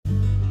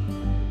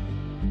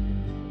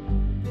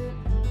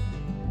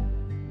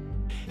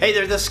Hey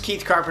there, this is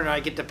Keith Carpenter. I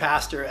get to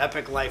pastor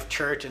Epic Life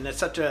Church, and it's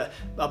such a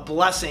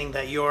blessing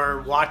that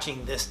you're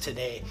watching this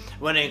today.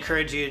 I want to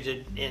encourage you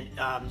to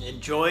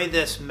enjoy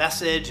this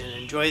message and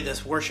enjoy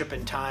this worship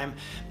and time.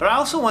 But I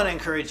also want to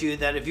encourage you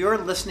that if you're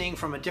listening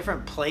from a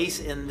different place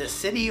in this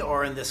city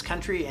or in this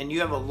country, and you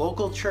have a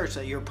local church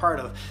that you're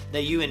part of,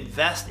 that you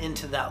invest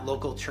into that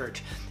local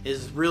church. It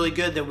is really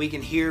good that we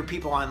can hear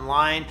people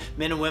online,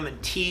 men and women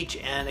teach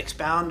and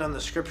expound on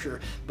the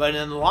scripture. But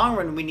in the long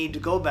run, we need to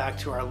go back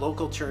to our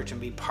local church and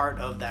be part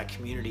of that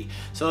community.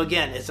 So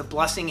again, it's a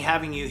blessing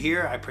having you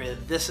here. I pray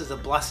that this is a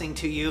blessing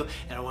to you,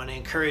 and I want to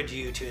encourage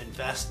you to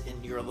invest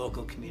in your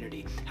local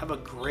community. Have a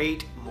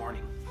great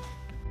morning.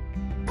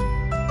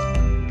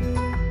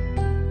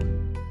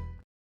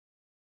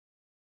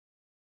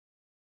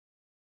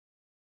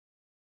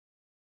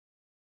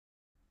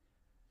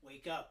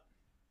 Wake up.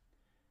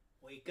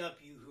 Wake up,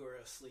 you who are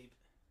asleep.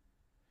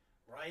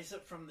 Rise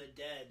up from the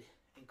dead,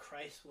 and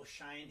Christ will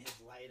shine his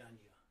light on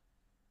you.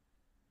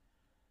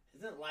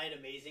 Isn't light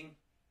amazing?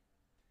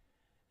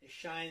 It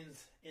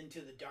shines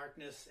into the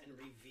darkness and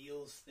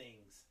reveals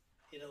things.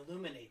 It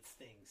illuminates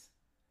things.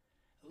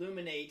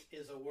 Illuminate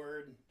is a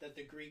word that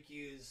the Greek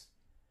used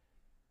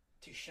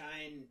to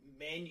shine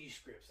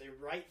manuscripts. They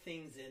write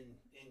things in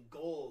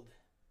gold,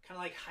 kind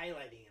of like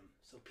highlighting them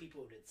so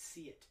people would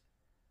see it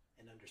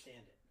and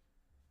understand it.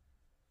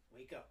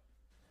 Wake up.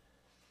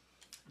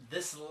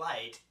 This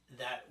light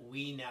that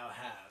we now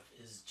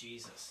have is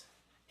Jesus,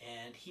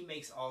 and he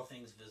makes all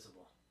things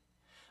visible.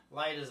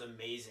 Light is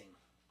amazing.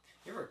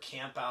 You ever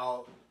camp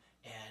out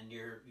and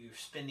you're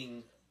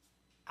spending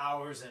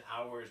hours and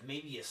hours,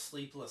 maybe a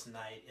sleepless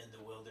night in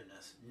the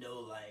wilderness, no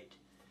light.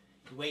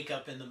 You wake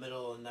up in the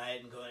middle of the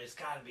night and going, it's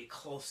got to be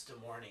close to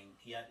morning,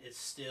 yet it's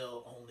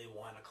still only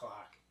 1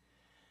 o'clock.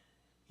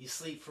 You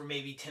sleep for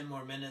maybe 10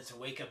 more minutes and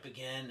wake up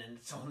again, and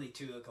it's only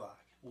 2 o'clock.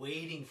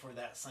 Waiting for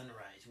that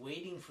sunrise,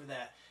 waiting for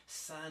that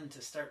sun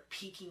to start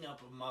peeking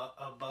up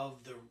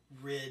above the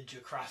ridge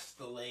across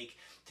the lake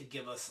to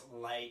give us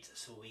light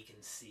so we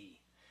can see.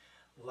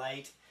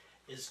 Light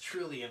is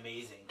truly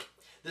amazing.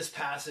 This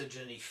passage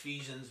in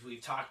Ephesians,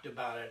 we've talked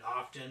about it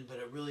often, but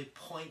it really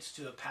points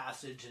to a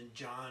passage in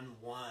John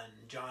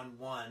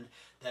 1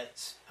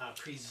 that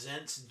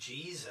presents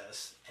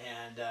Jesus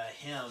and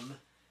him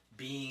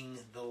being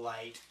the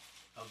light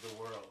of the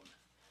world.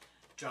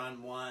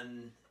 John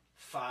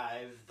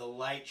 1:5, the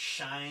light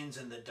shines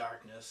in the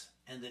darkness,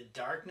 and the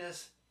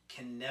darkness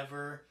can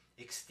never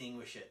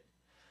extinguish it.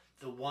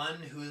 The one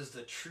who is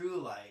the true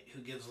light,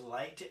 who gives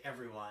light to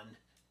everyone,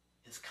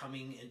 is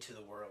coming into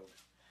the world.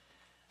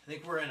 I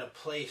think we're in a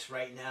place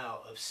right now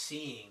of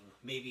seeing,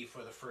 maybe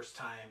for the first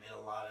time, in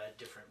a lot of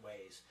different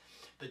ways.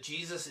 But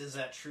Jesus is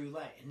that true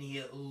light, and he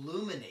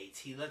illuminates,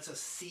 he lets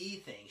us see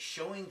things,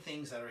 showing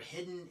things that are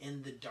hidden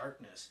in the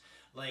darkness,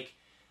 like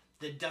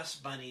the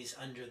dust bunnies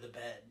under the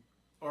bed.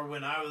 Or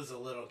when I was a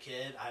little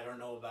kid, I don't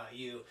know about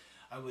you,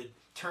 I would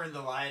turn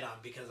the light on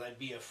because I'd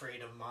be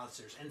afraid of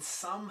monsters. And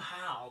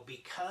somehow,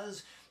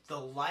 because the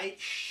light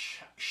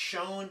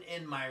shone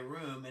in my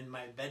room, in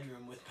my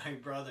bedroom with my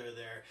brother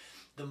there,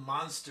 the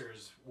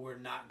monsters were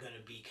not going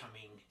to be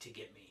coming to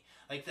get me.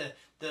 Like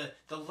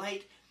the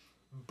light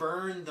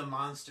burned the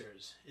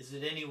monsters. Is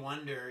it any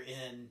wonder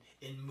in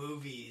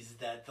movies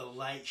that the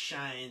light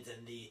shines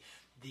and the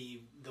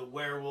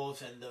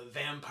werewolves and the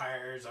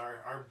vampires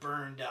are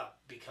burned up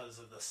because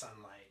of the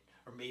sunlight?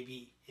 Or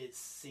maybe it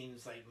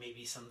seems like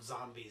maybe some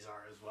zombies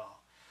are as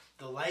well.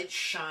 The light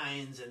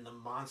shines and the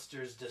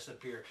monsters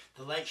disappear.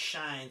 The light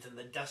shines and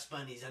the dust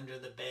bunnies under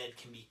the bed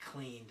can be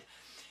cleaned.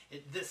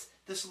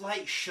 This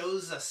light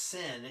shows us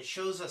sin. It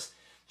shows us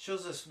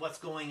what's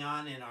going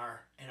on in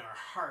our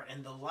heart.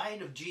 And the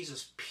light of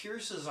Jesus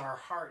pierces our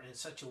heart in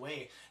such a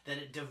way that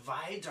it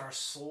divides our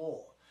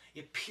soul.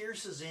 It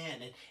pierces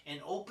in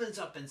and opens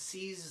up and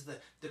sees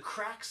the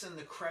cracks and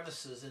the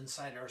crevices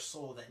inside our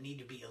soul that need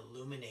to be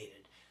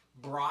illuminated,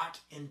 brought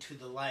into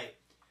the light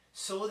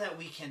so that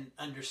we can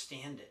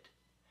understand it.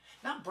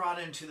 Not brought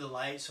into the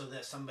light so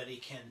that somebody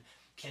can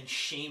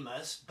shame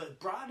us, but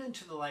brought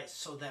into the light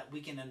so that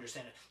we can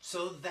understand it,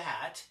 so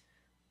that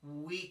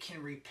we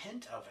can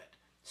repent of it,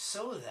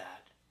 so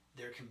that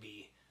there can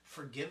be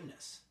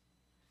forgiveness.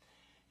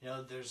 You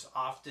know, there's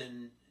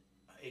often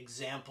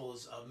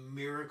examples of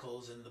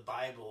miracles in the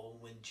Bible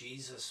when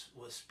Jesus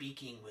was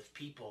speaking with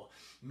people,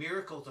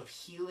 miracles of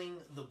healing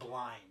the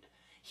blind,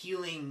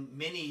 healing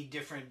many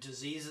different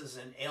diseases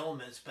and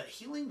ailments, but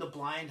healing the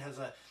blind has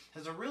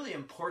a really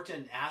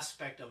important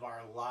aspect of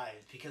our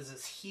lives because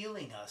it's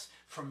healing us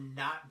from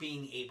not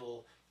being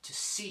able to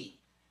see,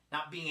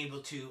 not being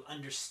able to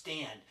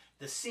understand.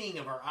 The seeing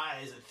of our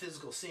eyes and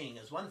physical seeing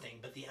is one thing,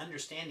 but the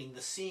understanding,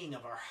 the seeing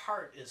of our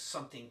heart is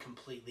something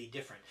completely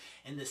different.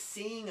 And the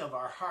seeing of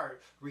our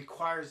heart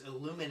requires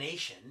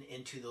illumination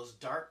into those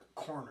dark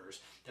corners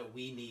that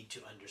we need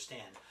to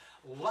understand.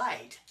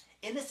 Light,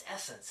 in its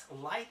essence,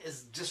 light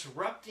is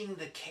disrupting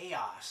the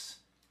chaos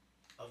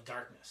of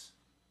darkness.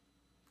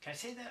 Can I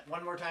say that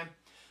one more time?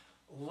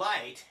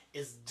 Light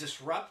is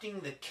disrupting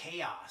the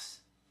chaos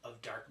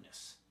of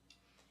darkness.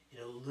 It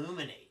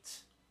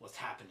illuminates. what's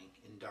happening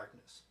in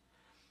darkness.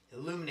 It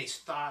illuminates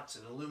thoughts,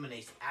 it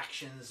illuminates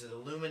actions, it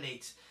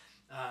illuminates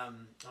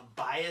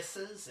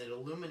biases, it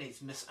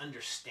illuminates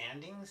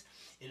misunderstandings,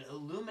 it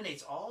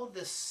illuminates all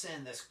this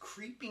sin that's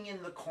creeping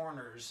in the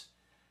corners,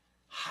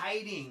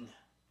 hiding.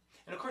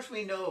 And of course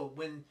we know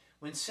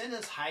when sin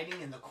is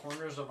hiding in the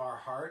corners of our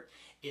heart,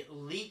 it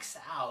leaks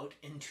out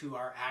into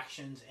our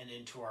actions and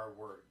into our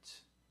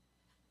words.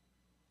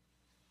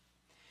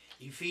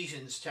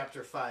 Ephesians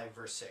chapter 5,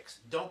 verse 6.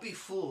 Don't be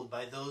fooled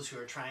by those who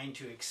are trying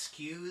to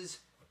excuse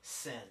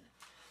sin,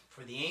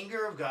 for the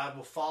anger of God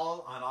will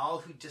fall on all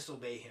who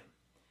disobey him.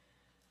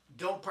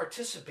 Don't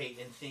participate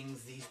in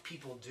things these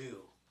people do.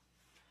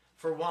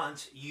 For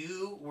once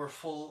you were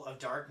full of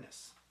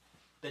darkness,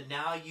 but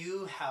now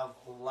you have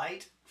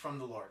light from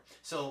the Lord.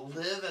 So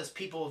live as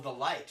people of the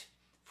light,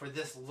 for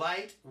this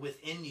light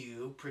within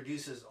you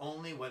produces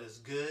only what is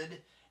good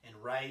and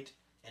right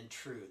and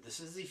true. This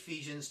is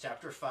Ephesians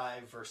chapter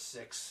 5, verse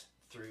 6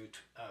 through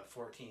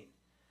 14.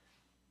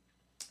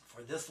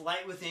 For this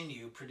light within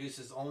you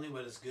produces only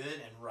what is good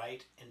and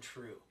right and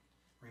true.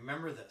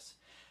 Remember this.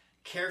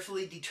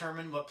 Carefully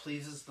determine what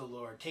pleases the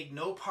Lord. Take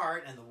no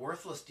part in the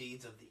worthless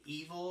deeds of the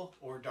evil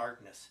or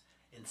darkness.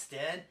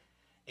 Instead,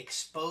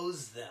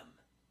 expose them.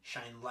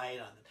 Shine light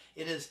on them.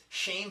 It is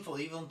shameful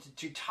even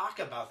to talk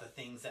about the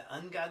things that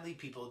ungodly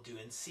people do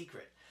in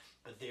secret.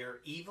 But their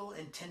evil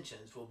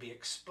intentions will be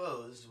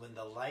exposed when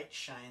the light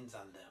shines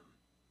on them.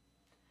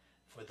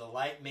 For the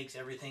light makes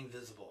everything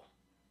visible.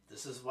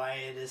 This is why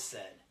it is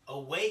said,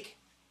 awake,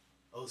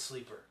 O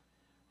sleeper,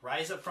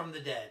 rise up from the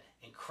dead,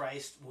 and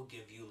Christ will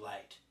give you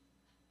light.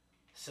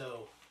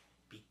 So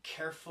be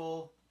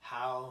careful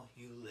how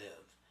you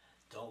live.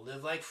 Don't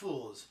live like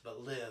fools,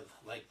 but live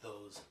like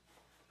those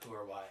who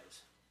are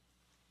wise.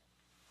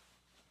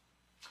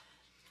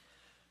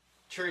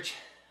 Church,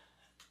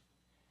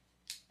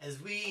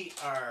 as we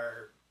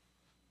are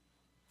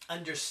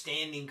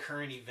understanding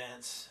current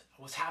events,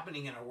 what's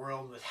happening in our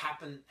world,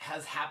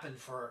 has happened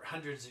for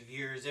hundreds of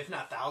years, if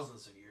not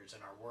thousands of years in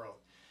our world,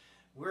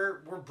 we're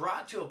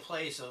brought to a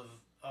place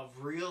of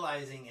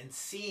realizing and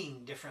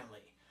seeing differently,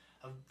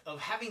 of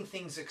having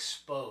things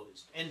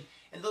exposed. And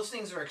those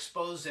things are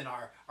exposed in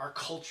our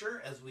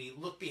culture as we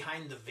look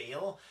behind the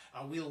veil.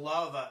 We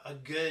love a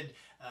good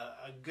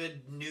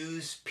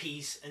news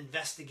piece,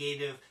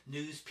 investigative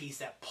news piece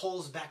that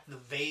pulls back the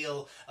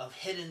veil of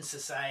hidden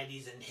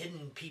societies and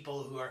hidden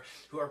people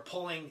who are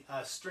pulling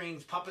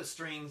puppet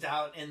strings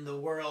out in the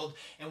world.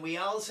 And we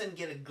all of a sudden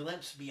get a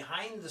glimpse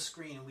behind the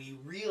screen. We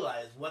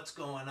realize what's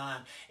going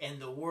on,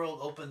 and the world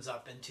opens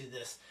up into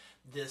this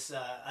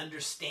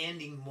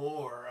understanding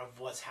more of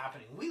what's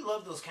happening. We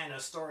love those kind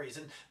of stories,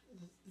 and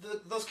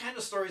those kind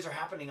of stories are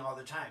happening all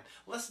the time.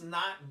 Let's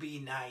not be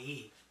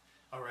naive,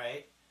 all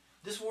right?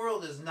 This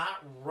world is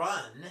not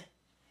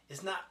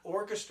not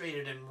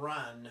orchestrated and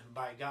run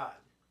by God.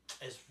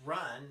 It's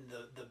run,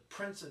 the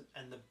prince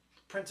and the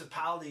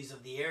principalities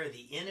of the air,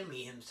 the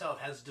enemy himself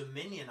has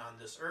dominion on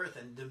this earth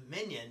and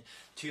dominion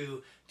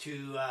to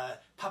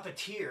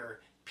puppeteer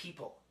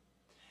people.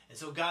 And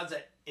so God's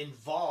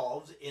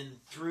involved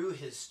through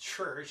his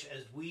church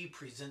as we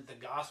present the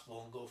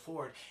gospel and go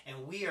forward.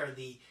 And we are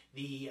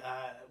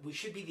we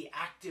should be the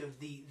active,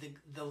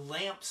 the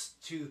lamps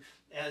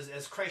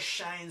as Christ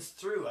shines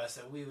through us,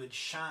 that we would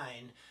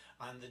shine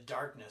on the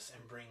darkness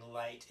and bring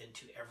light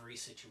into every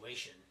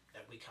situation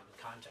that we come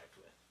in contact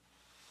with.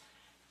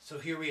 So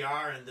here we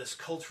are in this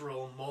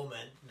cultural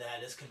moment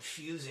that is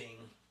confusing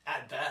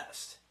at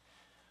best.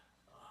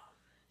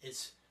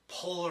 It's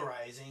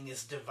polarizing,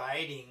 is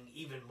dividing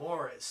even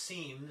more, it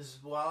seems,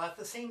 while at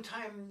the same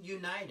time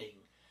uniting.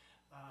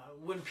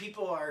 When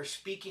people are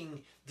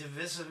speaking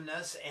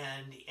divisiveness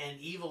and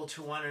evil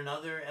to one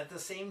another, at the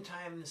same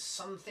time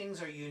some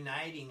things are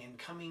uniting and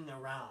coming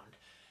around,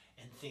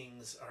 and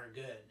things are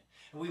good.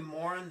 We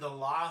mourn the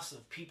loss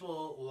of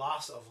people,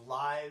 loss of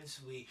lives.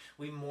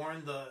 We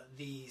mourn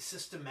the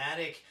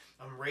systematic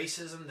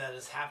racism that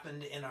has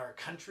happened in our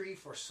country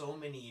for so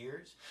many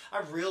years.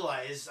 I've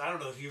realized, I don't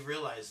know if you've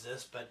realized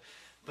this,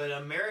 but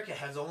America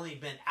has only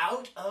been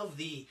out of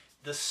the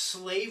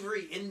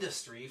slavery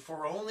industry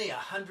for only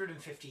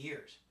 150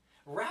 years.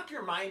 Wrap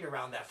your mind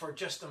around that for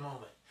just a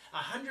moment.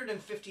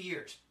 150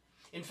 years.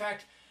 In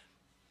fact,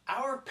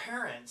 our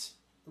parents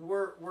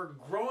were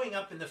growing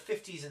up in the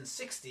 50s and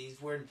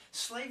 60s when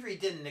slavery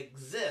didn't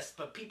exist,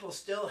 but people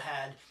still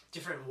had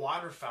different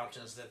water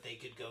fountains that they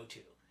could go to.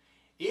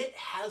 It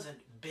hasn't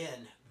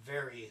been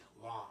very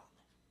long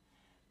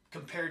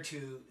compared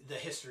to the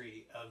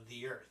history of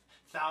the earth.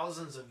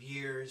 Thousands of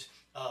years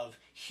of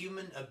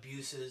human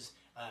abuses,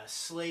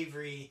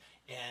 slavery,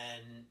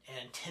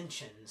 and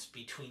tensions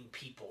between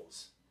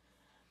peoples.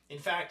 In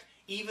fact,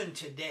 even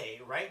today,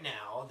 right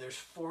now, there's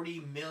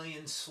 40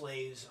 million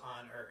slaves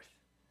on earth.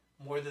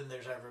 More than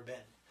there's ever been.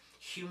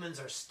 Humans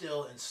are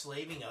still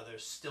enslaving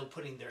others, still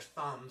putting their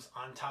thumbs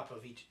on top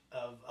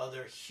of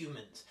other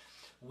humans.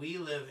 We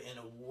live in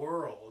a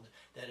world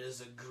that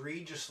is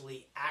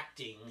egregiously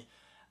acting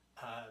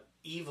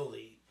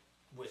evilly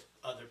with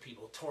other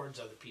people,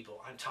 towards other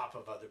people, on top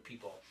of other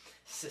people,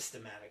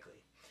 systematically.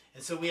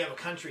 And so we have a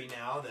country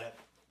now that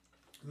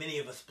many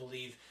of us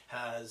believe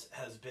has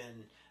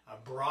been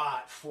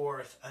brought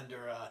forth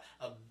under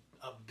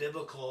a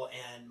biblical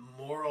and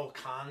moral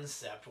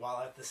concept,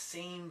 while at the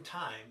same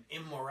time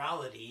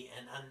immorality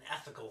and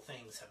unethical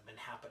things have been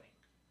happening.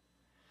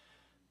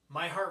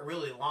 My heart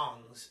really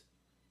longs.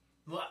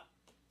 Well,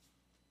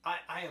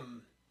 I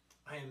am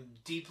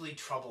deeply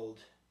troubled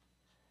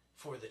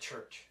for the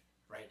church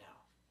right now.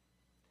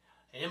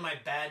 And in my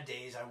bad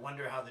days, I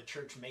wonder how the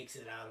church makes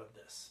it out of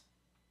this.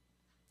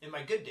 In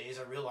my good days,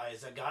 I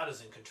realize that God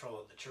is in control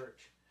of the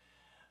church.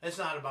 It's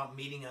not about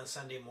meeting on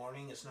Sunday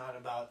morning. It's not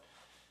about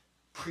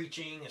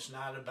preaching. It's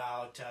not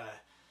about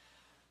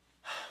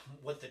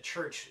what the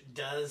church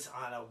does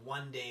on a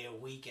one day a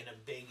week in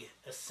a big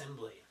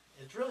assembly.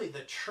 It's really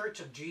the church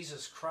of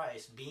Jesus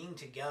Christ being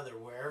together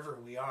wherever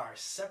we are,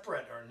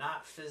 separate or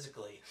not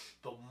physically,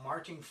 but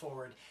marching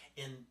forward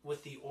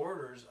with the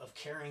orders of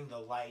carrying the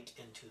light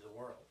into the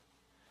world.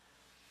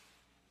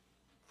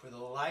 For the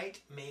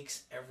light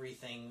makes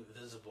everything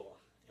visible,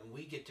 and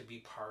we get to be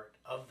part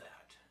of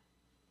that.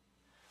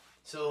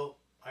 So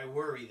I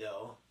worry,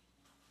 though,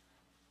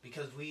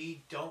 because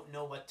we don't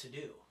know what to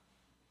do.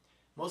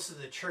 Most of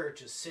the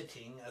church is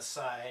sitting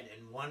aside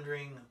and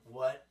wondering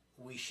what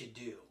we should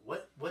do.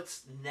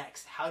 What's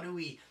next? How do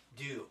we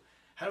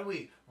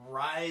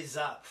rise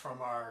up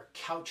from our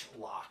couch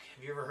lock?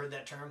 Have you ever heard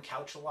that term,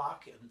 couch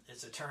lock?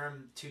 It's a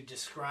term to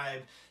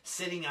describe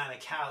sitting on a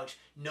couch,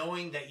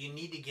 knowing that you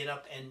need to get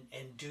up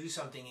and do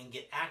something and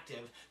get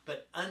active,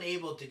 but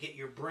unable to get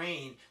your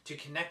brain to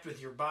connect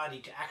with your body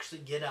to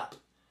actually get up.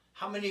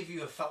 How many of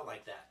you have felt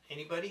like that?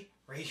 Anybody?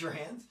 Raise your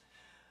hands.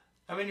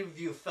 How many of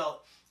you have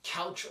felt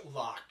couch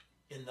locked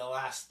in the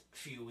last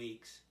few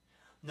weeks?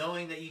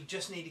 Knowing that you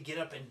just need to get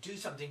up and do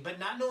something, but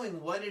not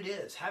knowing what it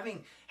is.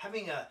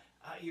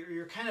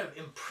 You're kind of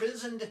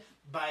imprisoned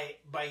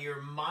by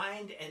your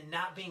mind and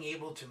not being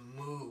able to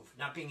move,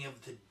 not being able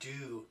to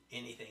do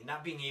anything,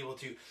 not being able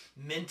to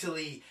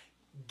mentally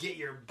get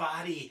your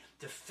body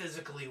to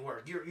physically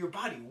work. Your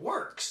body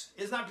works.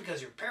 It's not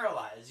because you're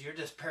paralyzed. You're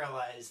just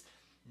paralyzed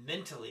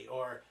mentally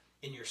or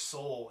in your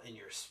soul, in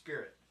your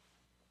spirit.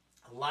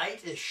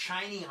 Light is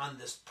shining on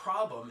this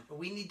problem.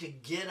 We need to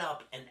get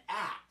up and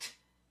act.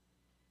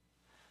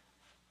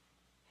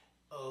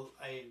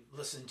 I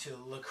listened to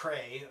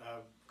Lecrae,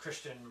 a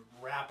Christian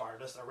rap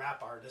artist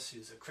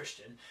who's a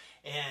Christian,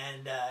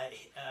 and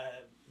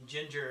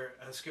Ginger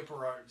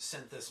Skipper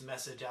sent this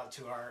message out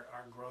to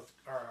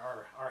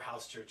our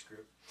house church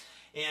group,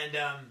 and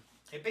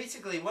it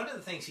basically, one of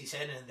the things he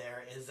said in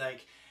there is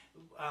like,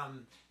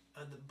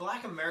 the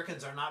Black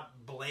Americans are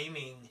not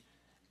blaming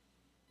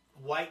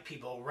white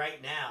people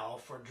right now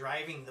for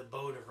driving the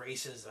boat of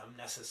racism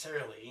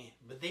necessarily,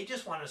 but they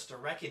just want us to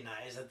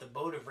recognize that the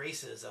boat of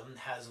racism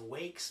has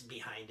wakes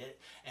behind it,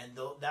 and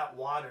that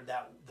water,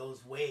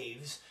 those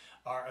waves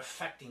are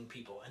affecting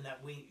people, and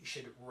that we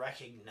should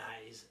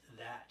recognize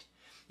that.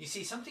 You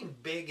see, something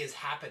big is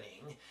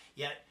happening,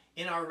 yet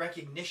in our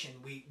recognition,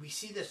 we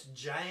see this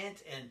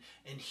giant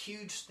and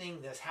huge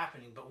thing that's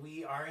happening, but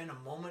we are in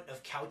a moment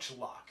of couch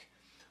lock.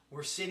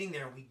 We're sitting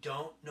there, we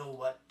don't know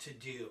what to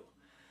do.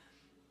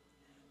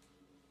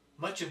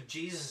 Much of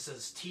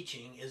Jesus'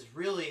 teaching is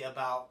really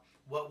about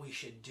what we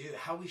should do,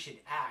 how we should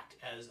act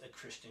as a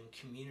Christian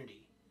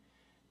community.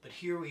 But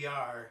here we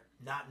are,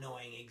 not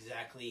knowing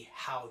exactly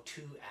how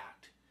to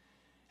act.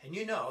 And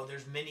you know,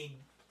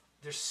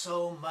 there's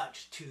so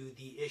much to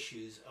the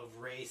issues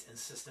of race and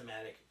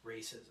systematic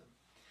racism.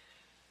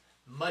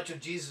 Much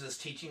of Jesus'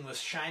 teaching was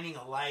shining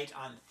a light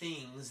on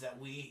things that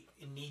we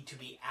need to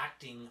be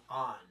acting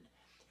on.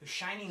 He was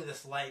shining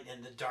this light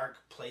in the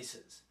dark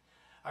places.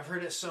 I've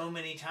heard it so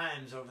many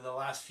times over the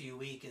last few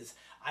weeks is,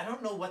 I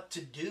don't know what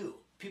to do.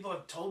 People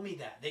have told me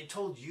that. They've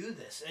told you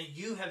this, and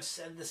you have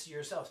said this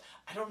yourselves.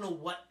 I don't know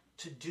what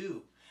to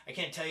do. I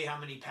can't tell you how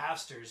many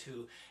pastors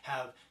who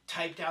have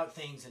typed out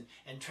things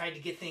and tried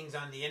to get things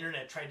on the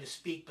internet, tried to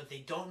speak, but they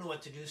don't know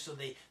what to do, so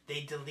they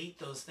delete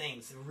those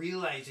things,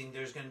 realizing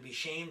there's going to be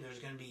shame, there's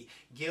going to be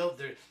guilt,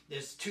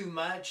 there's too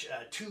much,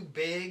 too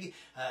big,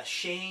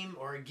 shame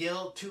or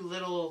guilt, too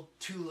little,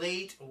 too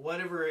late,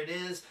 whatever it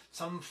is,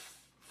 some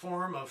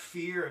form of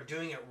fear of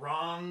doing it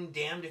wrong,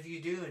 damned if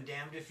you do and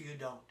damned if you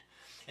don't.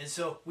 And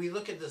so we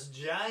look at this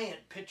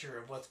giant picture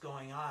of what's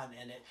going on,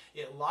 and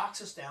it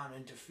locks us down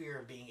into fear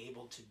of being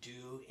able to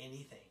do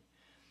anything.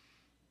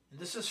 And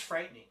this is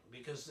frightening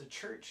because the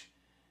church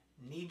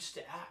needs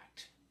to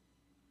act.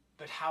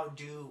 But how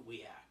do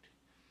we act?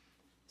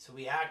 So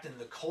we act in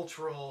the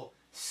cultural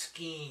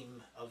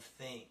scheme of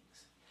things.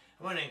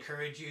 I want to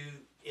encourage you,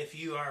 if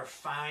you are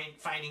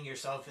finding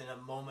yourself in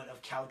a moment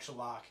of couch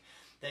lock,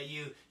 that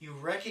you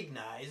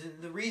recognize, and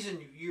the reason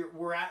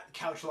we're at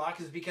couch lock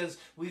is because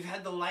we've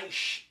had the light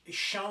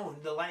shown,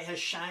 the light has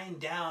shined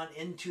down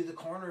into the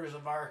corners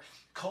of our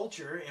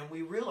culture, and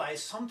we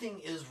realize something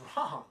is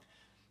wrong,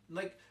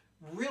 like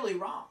really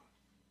wrong.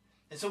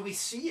 And so we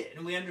see it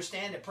and we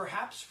understand it,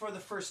 perhaps for the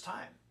first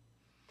time.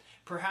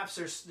 Perhaps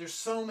there's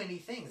so many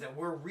things that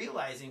we're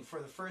realizing for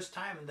the first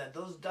time, and that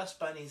those dust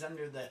bunnies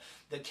under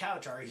the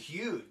couch are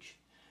huge.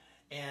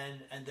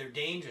 and they're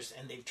dangerous,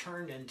 and they've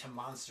turned into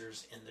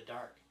monsters in the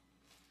dark.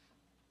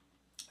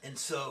 And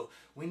so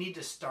we need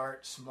to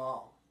start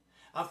small.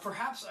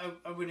 Perhaps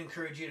I would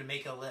encourage you to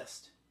make a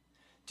list.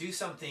 Do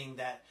something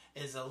that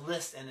is a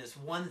list and is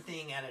one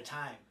thing at a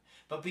time.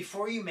 But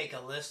before you make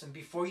a list and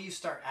before you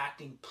start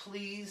acting,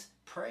 please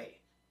pray.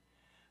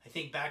 I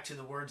think back to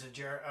the words of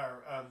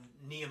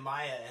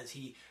Nehemiah as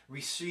he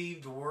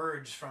received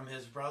words from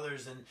his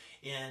brothers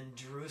in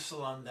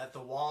Jerusalem that the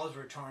walls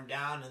were torn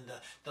down and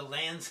the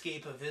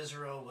landscape of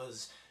Israel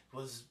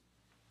was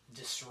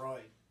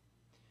destroyed.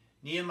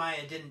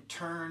 Nehemiah didn't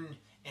turn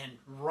and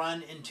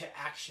run into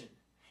action.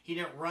 He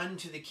didn't run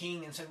to the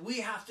king and said, we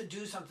have to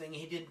do something.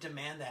 He didn't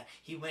demand that.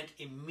 He went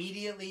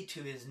immediately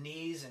to his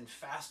knees and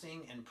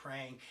fasting and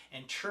praying.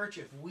 And church,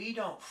 if we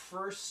don't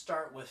first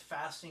start with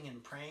fasting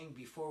and praying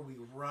before we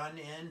run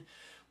in,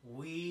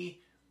 we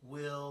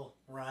will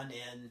run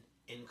in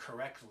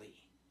incorrectly.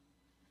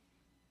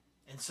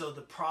 And so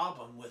the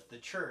problem with the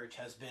church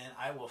has been,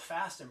 I will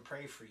fast and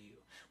pray for you.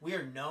 We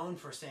are known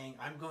for saying,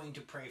 I'm going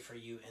to pray for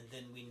you, and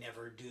then we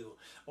never do.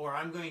 Or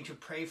I'm going to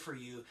pray for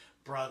you,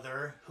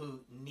 brother,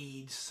 who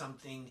needs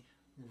something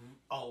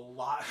a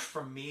lot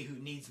from me, who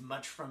needs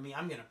much from me.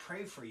 I'm going to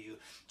pray for you.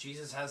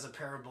 Jesus has a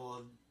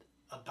parable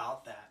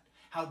about that.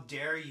 How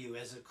dare you,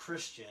 as a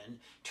Christian,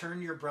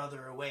 turn your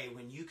brother away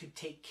when you could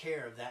take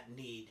care of that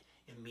need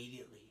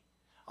immediately?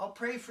 I'll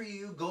pray for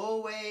you. Go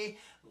away.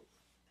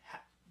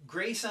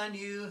 Grace on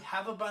you.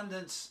 Have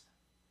abundance.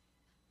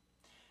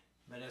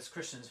 But as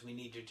Christians, we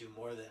need to do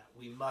more than that.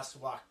 We must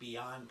walk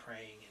beyond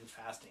praying and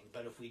fasting.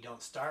 But if we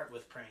don't start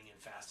with praying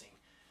and fasting,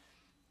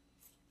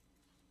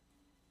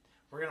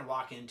 we're going to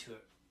walk into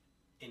it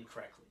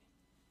incorrectly.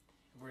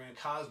 We're going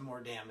to cause more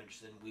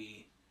damage than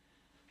we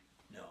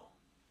know.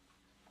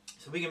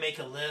 So we can make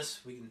a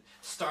list. We can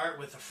start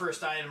with the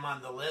first item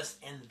on the list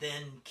and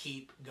then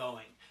keep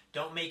going.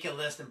 Don't make a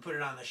list and put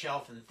it on the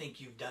shelf and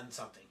think you've done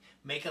something.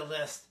 Make a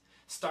list.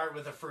 Start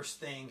with the first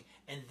thing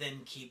and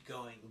then keep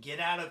going. Get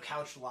out of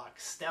couch lock.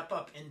 Step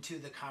up into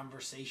the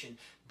conversation.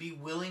 Be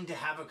willing to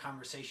have a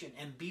conversation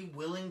and be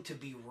willing to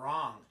be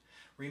wrong.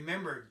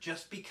 Remember,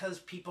 just because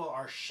people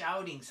are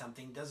shouting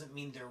something doesn't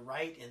mean they're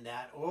right in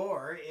that,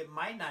 or it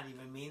might not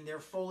even mean they're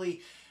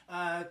fully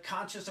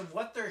conscious of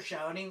what they're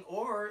shouting,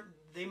 or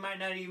they might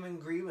not even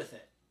agree with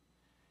it.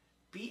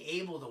 Be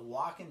able to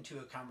walk into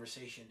a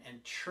conversation,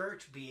 and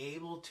church be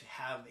able to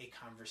have a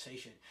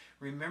conversation.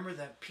 Remember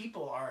that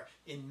people are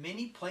in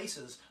many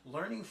places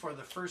learning for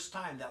the first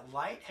time that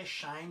light has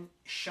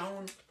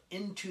shone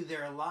into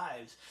their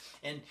lives,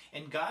 and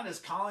God is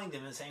calling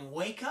them and saying,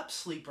 wake up,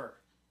 sleeper.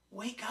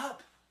 Wake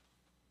up.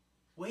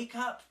 Wake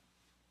up.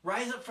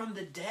 Rise up from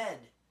the dead.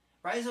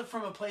 Rise up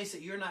from a place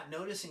that you're not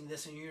noticing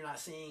this and you're not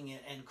seeing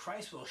it, and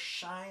Christ will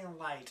shine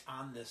light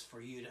on this for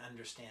you to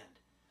understand.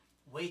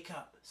 Wake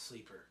up,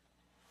 sleeper.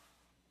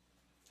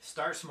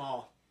 Start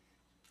small.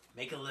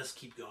 Make a list.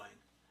 Keep going.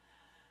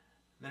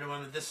 Men and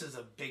women, this is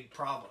a big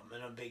problem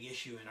and a big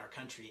issue in our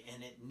country,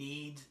 and it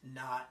needs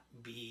not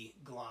be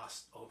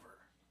glossed over.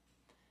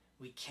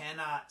 We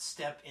cannot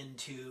step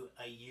into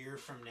a year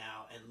from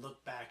now and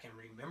look back and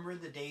remember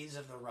the days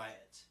of the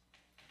riots.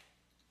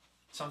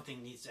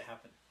 Something needs to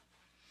happen.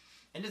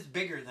 And it's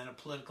bigger than a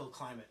political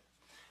climate.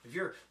 If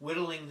you're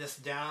whittling this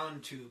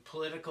down to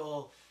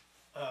political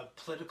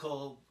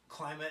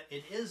climate,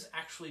 it is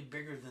actually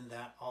bigger than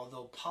that,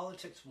 although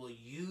politics will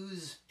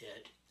use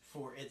it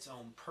for its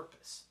own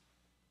purpose.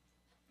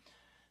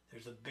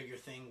 There's a bigger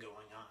thing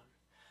going on.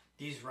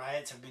 These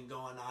riots have been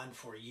going on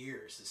for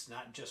years. It's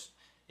not just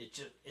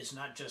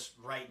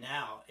right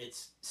now.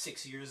 It's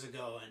 6 years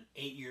ago and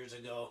 8 years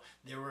ago.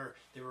 There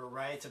were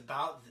riots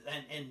about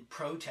and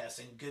protests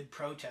and good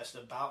protests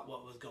about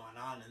what was going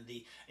on and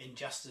the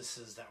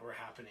injustices that were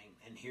happening.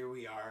 And here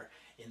we are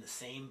in the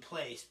same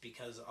place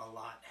because a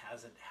lot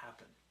hasn't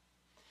happened.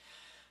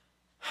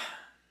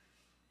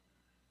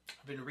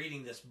 I've been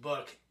reading this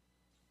book.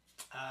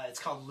 It's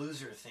called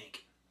Loser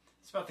Think.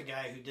 It's about the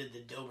guy who did the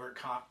Dilbert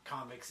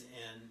comics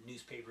in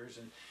newspapers,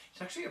 and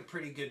it's actually a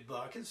pretty good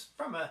book. It's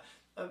from a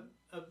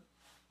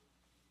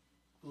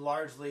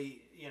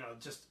largely,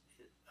 just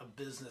a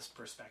business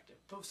perspective.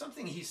 But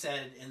something he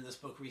said in this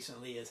book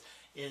recently is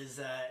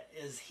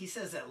he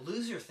says that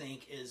loser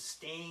think is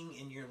staying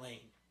in your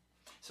lane.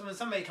 So when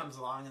somebody comes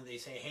along and they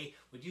say, hey,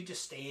 would you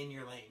just stay in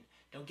your lane?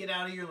 Don't get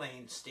out of your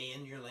lane, stay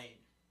in your lane.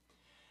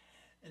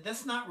 And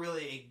that's not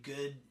really a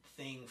good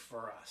thing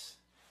for us.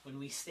 When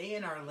we stay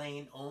in our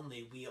lane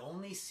only, we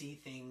only see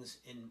things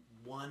in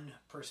one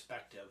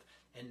perspective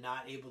and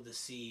not able to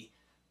see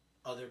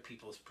other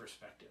people's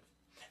perspective.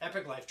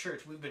 Epic Life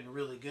Church, we've been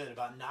really good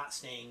about not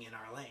staying in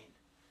our lane.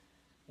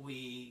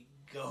 We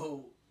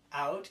go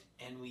out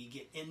and we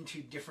get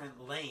into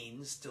different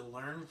lanes to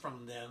learn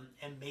from them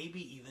and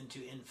maybe even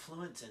to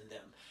influence in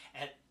them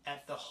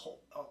at the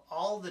whole,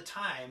 all the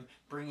time,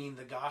 bringing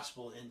the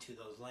gospel into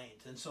those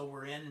lanes. And so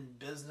we're in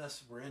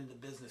business, we're in the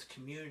business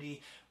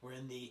community, we're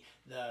in the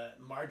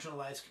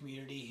marginalized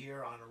community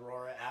here on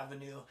Aurora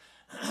Avenue,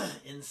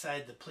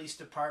 inside the police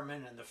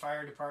department and the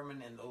fire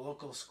department and the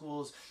local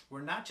schools.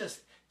 We're not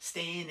just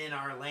staying in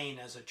our lane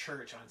as a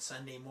church on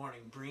Sunday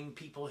morning. Bring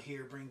people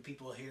here,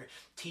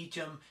 teach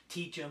them,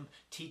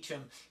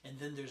 and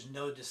then there's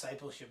no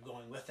discipleship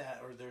going with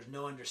that, or there's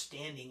no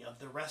understanding of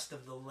the rest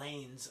of the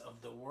lanes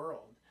of the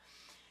world.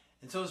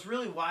 And so it's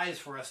really wise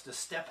for us to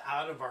step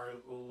out of our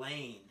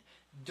lane.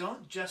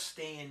 Don't just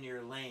stay in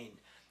your lane.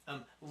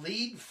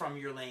 Lead from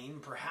your lane,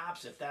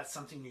 perhaps, if that's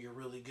something you're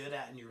really good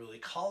at and you're really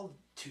called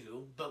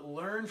to, but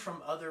learn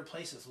from other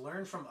places,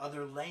 learn from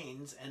other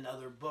lanes and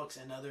other books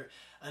and other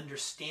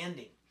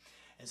understanding.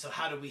 And so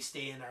how do we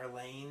stay in our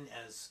lane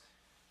as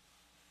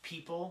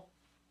people?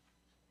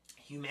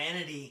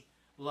 Humanity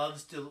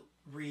loves to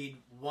read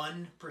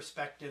one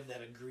perspective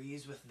that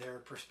agrees with their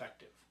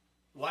perspective.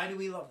 Why do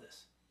we love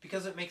this?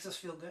 Because it makes us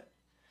feel good.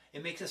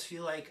 It makes us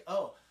feel like,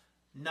 oh,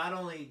 not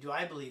only do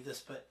I believe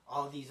this, but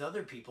all these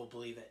other people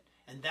believe it.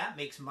 And that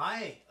makes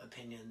my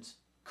opinions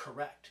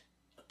correct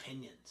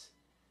opinions.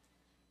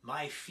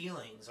 My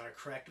feelings are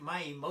correct.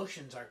 My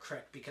emotions are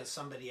correct because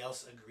somebody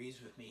else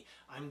agrees with me.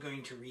 I'm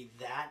going to read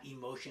that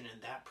emotion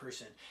and that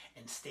person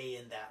and stay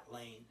in that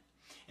lane.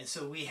 And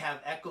so we have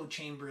echo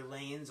chamber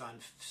lanes on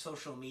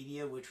social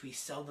media, which we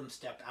seldom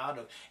step out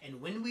of.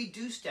 And when we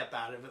do step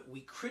out of it, we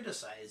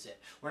criticize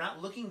it. We're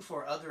not looking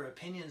for other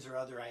opinions or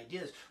other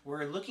ideas.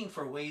 We're looking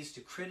for ways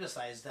to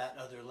criticize that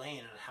other lane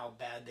and how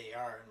bad they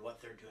are and what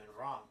they're doing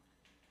wrong.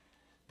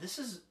 This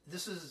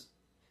is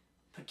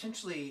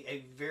potentially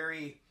a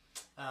very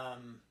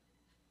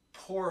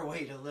poor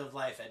way to live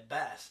life at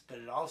best, but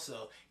it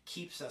also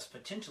keeps us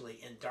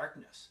potentially in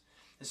darkness.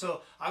 And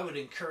so I would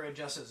encourage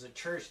us as a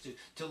church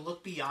to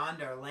look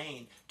beyond our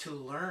lane, to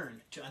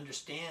learn, to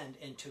understand,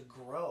 and to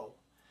grow.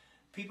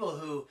 People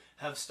who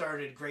have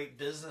started great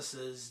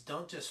businesses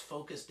don't just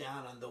focus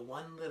down on the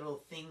one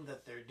little thing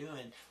that they're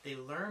doing. They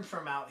learn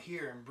from out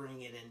here and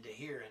bring it into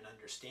here and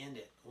understand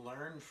it.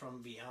 Learn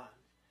from beyond.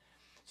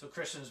 So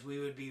Christians, we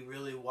would be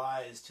really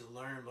wise to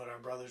learn what our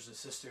brothers and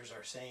sisters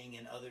are saying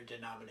in other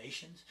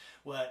denominations,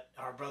 what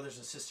our brothers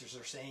and sisters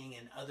are saying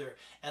in other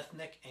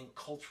ethnic and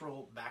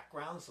cultural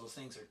backgrounds. Those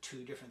things are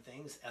two different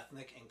things,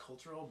 ethnic and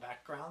cultural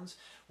backgrounds.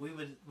 We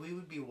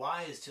would be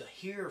wise to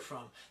hear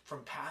from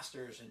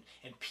pastors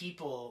and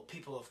people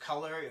of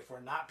color, if we're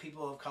not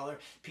people of color,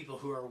 people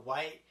who are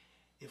white,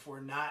 if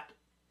we're not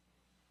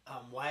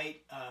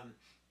white,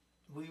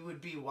 we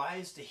would be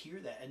wise to hear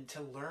that and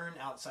to learn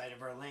outside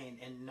of our lane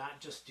and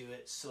not just do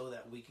it so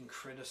that we can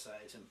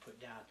criticize and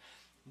put down.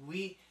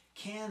 We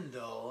can,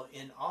 though,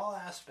 in all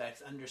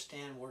aspects,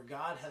 understand where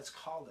God has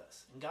called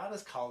us. And God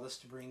has called us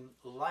to bring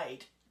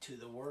light to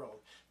the world.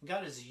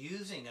 God is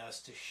using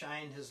us to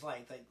shine his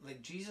light.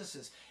 Like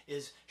Jesus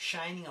is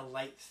shining a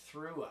light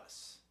through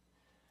us.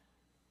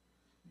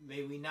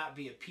 May we not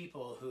be a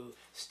people who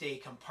stay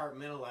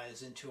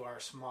compartmentalized into our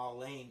small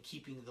lane,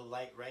 keeping the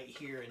light right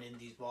here and in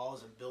these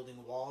walls and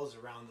building walls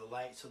around the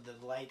light so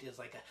the light is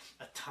like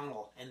a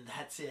tunnel and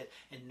that's it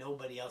and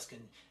nobody else can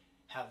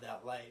have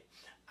that light.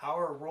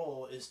 Our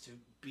role is to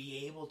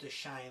be able to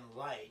shine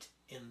light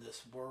in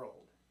this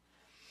world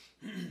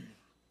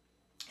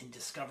and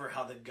discover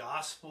how the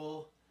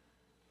gospel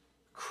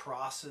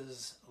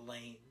crosses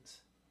lanes.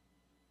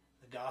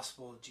 The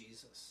gospel of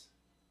Jesus.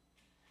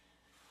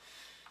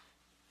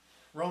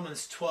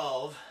 Romans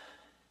 12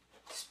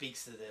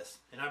 speaks to this.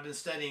 And I've been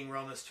studying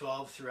Romans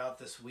 12 throughout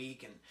this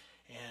week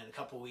and a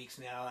couple weeks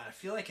now. And I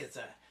feel like it's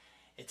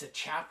a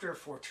chapter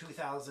for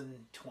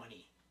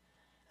 2020.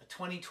 A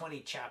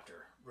 2020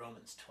 chapter,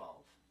 Romans 12.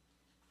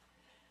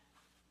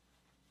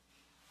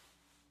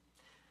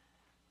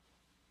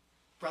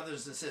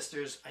 Brothers and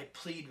sisters, I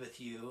plead with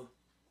you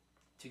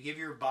to give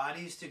your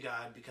bodies to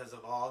God because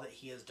of all that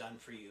he has done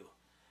for you.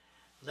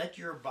 Let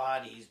your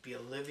bodies be a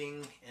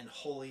living and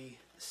holy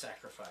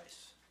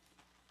sacrifice,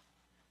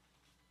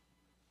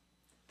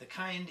 the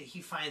kind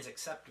he finds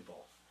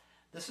acceptable.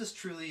 This is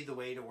truly the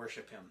way to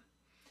worship him.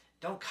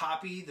 Don't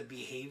copy the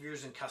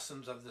behaviors and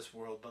customs of this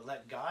world, but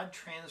let God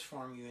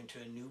transform you into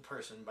a new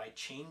person by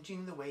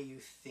changing the way you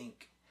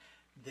think.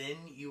 Then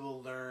you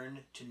will learn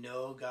to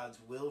know God's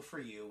will for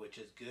you, which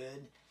is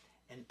good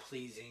and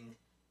pleasing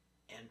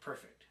and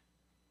perfect.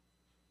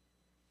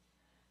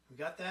 We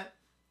got that?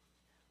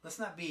 Let's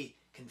not be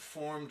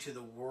conformed to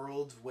the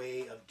world's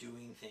way of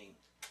doing things.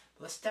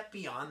 Let's step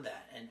beyond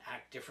that and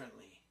act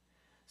differently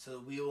so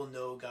that we will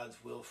know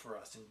God's will for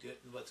us and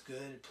what's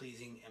good,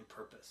 pleasing, and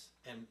purpose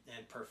and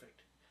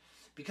perfect.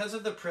 Because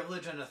of the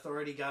privilege and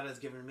authority God has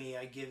given me,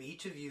 I give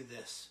each of you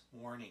this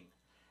warning.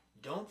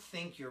 Don't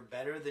think you're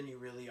better than you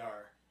really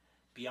are.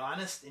 Be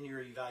honest in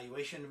your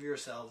evaluation of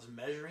yourselves,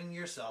 measuring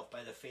yourself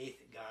by the faith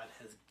that God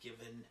has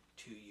given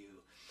to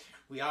you.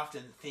 We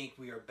often think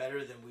we are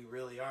better than we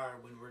really are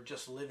when we're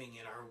just living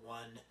in our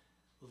one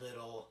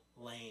little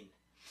lane.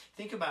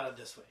 Think about it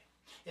this way.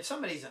 If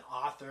somebody's an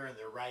author and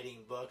they're writing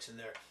books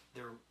and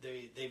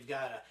they've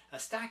got a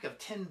stack of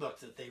 10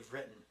 books that they've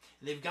written,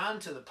 and they've gone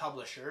to the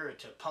publisher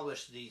to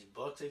publish these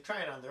books, they've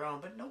tried on their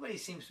own, but nobody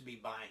seems to be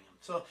buying them.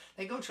 So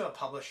they go to a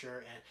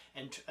publisher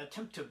and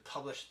attempt to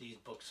publish these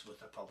books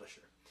with a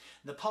publisher.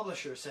 The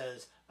publisher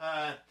says,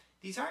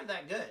 these aren't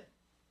that good.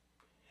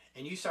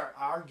 And you start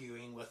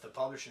arguing with the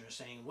publisher and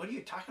saying, what are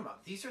you talking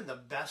about? These are the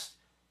best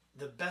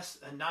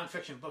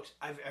nonfiction books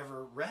I've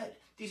ever read.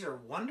 These are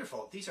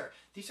wonderful. These are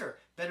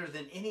better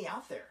than any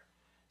out there.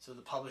 So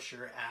the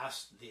publisher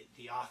asks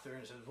the author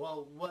and says,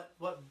 well,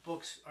 what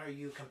books are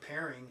you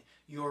comparing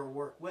your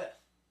work with?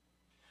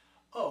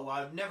 Oh, well,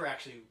 I've never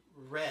actually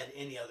read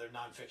any other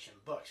nonfiction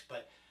books,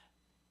 but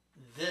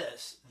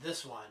this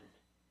one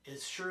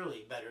is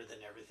surely better than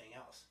everything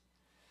else.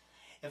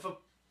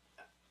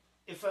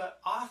 If an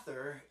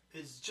author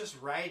is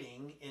just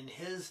writing in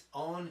his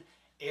own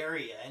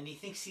area and he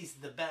thinks he's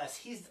the best,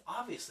 he's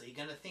obviously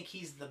going to think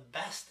he's the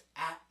best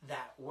at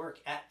that work,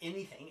 at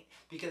anything,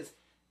 because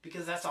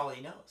that's all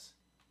he knows.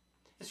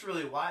 It's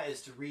really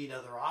wise to read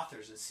other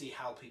authors and see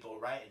how people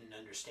write and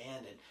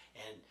understand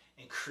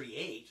and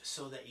create,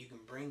 so that you can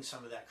bring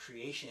some of that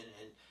creation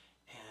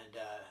and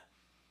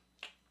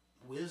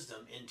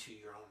wisdom into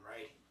your own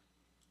writing.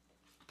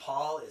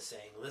 Paul is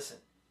saying, listen,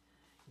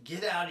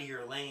 get out of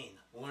your lane.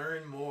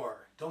 Learn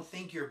more. Don't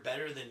think you're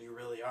better than you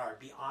really are.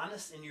 Be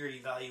honest in your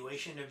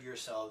evaluation of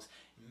yourselves,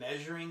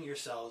 measuring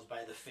yourselves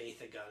by the faith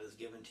that God has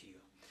given to you.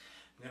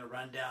 I'm going to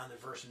run down to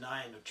verse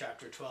 9 of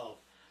chapter 12.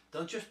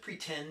 Don't just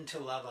pretend to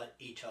love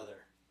each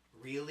other.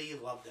 Really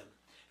love them.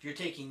 If you're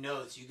taking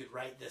notes, you could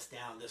write this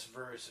down, this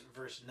verse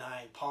 9.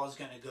 Paul's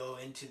going to go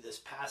into this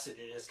passage,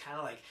 and it's kind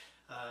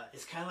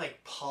of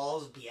like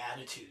Paul's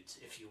Beatitudes,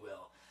 if you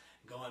will,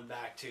 going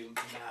back to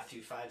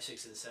Matthew 5,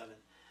 6, and 7.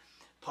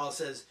 Paul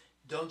says,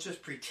 don't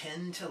just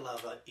pretend to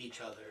love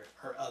each other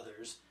or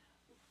others.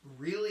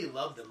 Really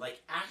love them.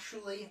 Like,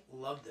 actually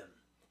love them.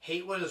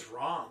 Hate what is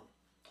wrong.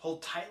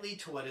 Hold tightly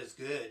to what is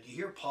good. You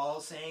hear Paul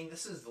saying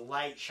this is the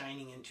light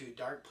shining into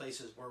dark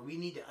places where we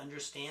need to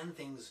understand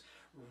things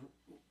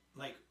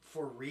like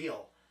for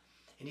real.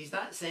 And he's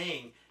not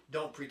saying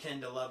don't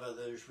pretend to love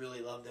others, really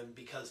love them,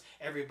 because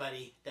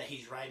everybody that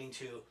he's writing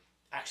to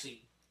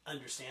actually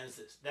understands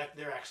this, that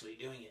they're actually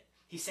doing it.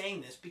 He's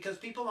saying this because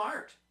people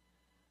aren't.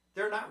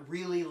 They're not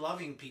really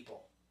loving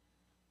people.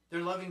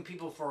 They're loving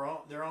people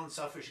for their own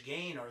selfish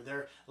gain, or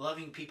they're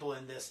loving people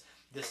in this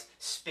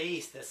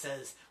space that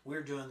says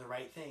we're doing the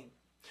right thing.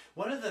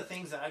 One of the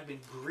things that I've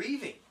been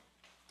grieving,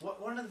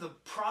 one of the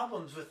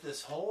problems with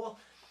this whole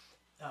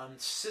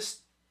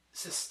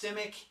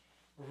systemic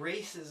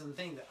racism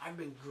thing that I've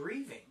been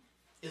grieving,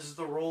 is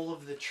the role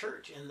of the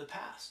church in the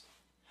past.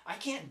 I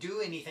can't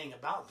do anything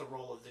about the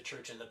role of the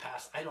church in the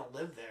past. I don't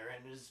live there,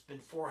 and it's been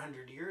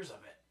 400 years of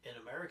it in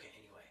America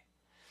anyway.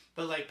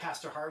 But like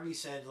Pastor Harvey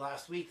said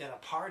last week,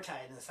 that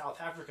apartheid in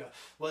South Africa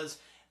was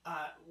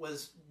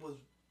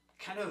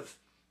kind of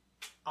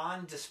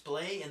on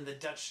display in the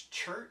Dutch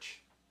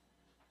church,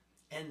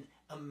 and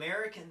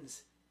American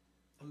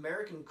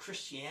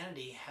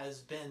Christianity has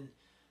been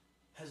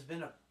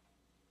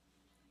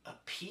a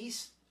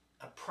piece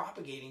of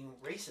propagating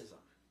racism.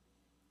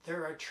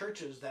 There are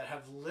churches that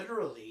have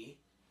literally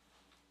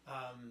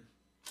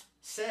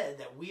said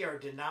that we are a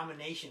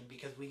denomination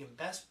because we can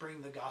best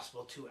bring the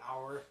gospel to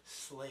our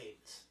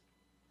slaves.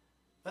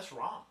 That's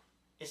wrong.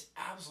 It's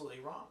absolutely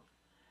wrong.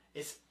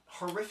 It's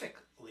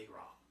horrifically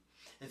wrong.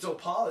 And so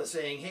Paul is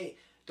saying, hey,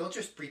 don't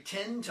just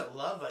pretend to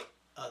love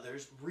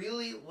others,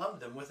 really love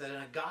them with an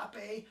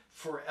agape,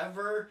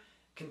 forever,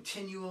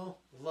 continual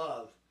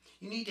love.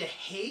 You need to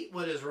hate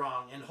what is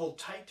wrong and hold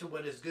tight to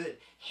what is good.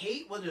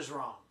 Hate what is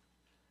wrong.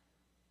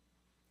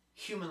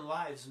 Human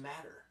lives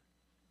matter.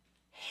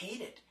 Hate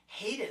it.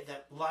 Hate it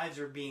that lives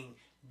are being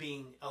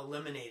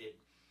eliminated,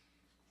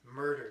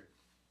 murdered.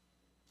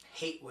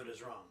 Hate what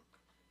is wrong.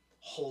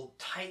 Hold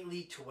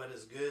tightly to what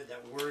is good.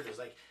 That word is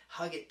like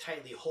hug it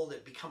tightly, hold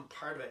it, become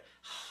part of it.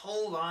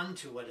 Hold on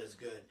to what is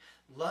good.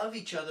 Love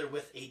each other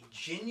with a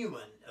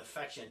genuine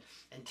affection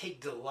and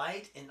take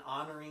delight in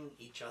honoring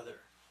each other.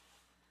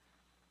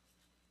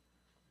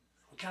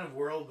 What kind of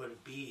world would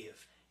it be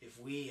if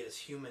we as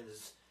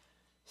humans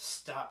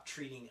stopped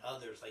treating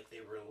others like they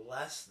were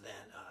less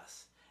than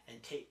us, and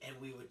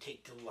we would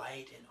take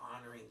delight in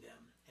honoring them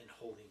and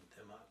holding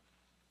them up?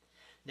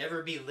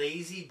 Never be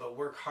lazy, but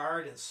work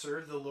hard and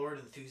serve the Lord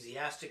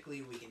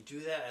enthusiastically. We can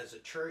do that as a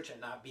church and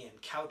not be in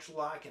couch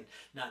lock and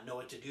not know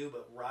what to do,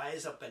 but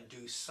rise up and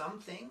do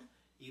something.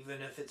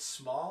 Even if it's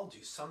small,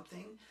 do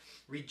something.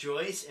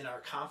 Rejoice in our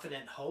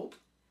confident hope.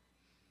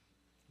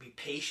 Be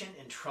patient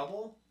in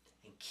trouble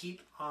and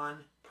keep on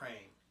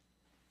praying.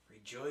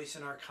 Rejoice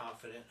in our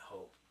confident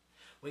hope.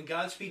 When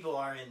God's people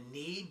are in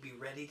need, be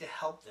ready to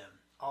help them.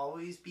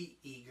 Always be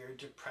eager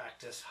to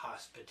practice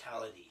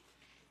hospitality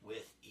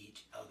with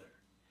each other.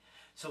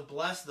 So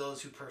bless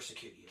those who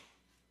persecute you.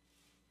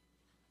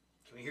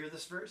 Can we hear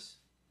this verse?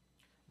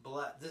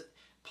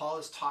 Paul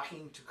is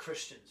talking to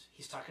Christians.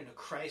 He's talking to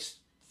Christ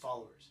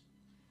followers.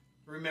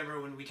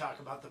 Remember, when we talk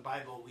about the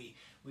Bible,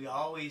 we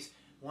always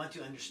want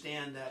to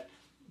understand that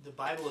the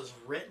Bible is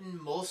written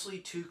mostly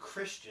to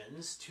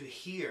Christians to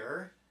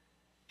hear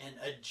and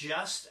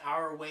adjust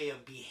our way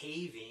of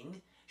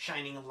behaving,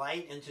 shining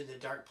light into the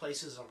dark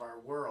places of our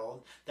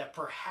world, that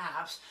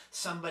perhaps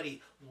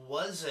somebody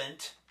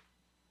wasn't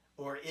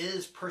or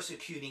is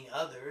persecuting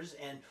others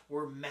and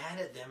we're mad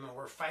at them and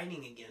we're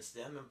fighting against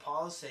them. And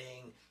Paul is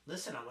saying,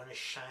 listen, I want to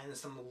shine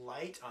some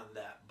light on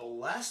that.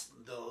 Bless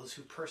those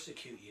who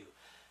persecute you.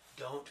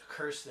 Don't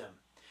curse them.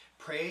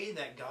 Pray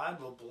that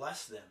God will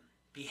bless them.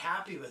 Be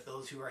happy with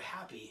those who are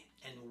happy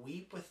and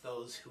weep with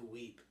those who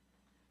weep.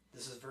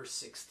 This is verse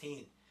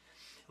 16.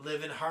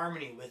 Live in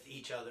harmony with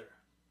each other.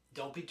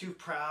 Don't be too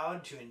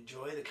proud to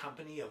enjoy the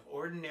company of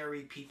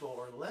ordinary people,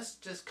 or let's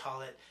just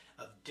call it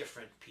of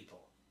different people.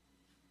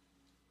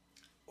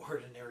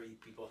 Ordinary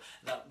people.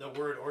 The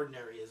word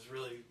ordinary is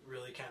really,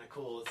 really kind of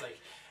cool. It's like,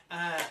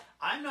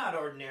 I'm not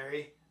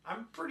ordinary.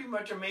 I'm pretty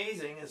much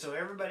amazing, and so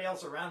everybody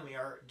else around me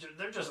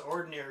they're just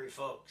ordinary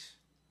folks.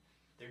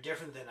 They're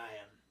different than I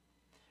am,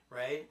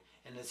 right?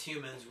 And as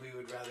humans, we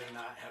would rather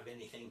not have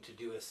anything to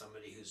do with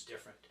somebody who's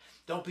different.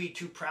 Don't be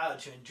too proud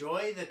to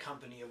enjoy the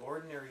company of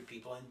ordinary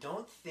people, and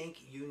don't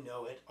think you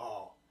know it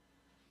all.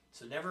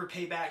 So never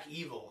pay back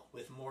evil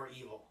with more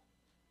evil.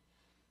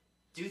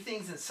 Do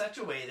things in such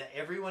a way that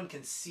everyone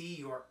can see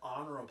you're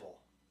honorable.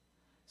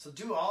 So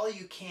do all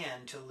you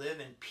can to live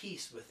in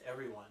peace with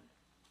everyone.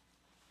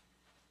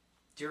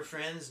 Dear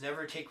friends,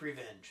 never take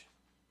revenge.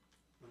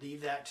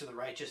 Leave that to the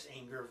righteous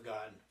anger of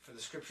God. For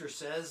the scripture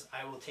says,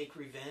 I will take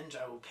revenge,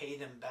 I will pay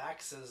them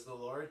back, says the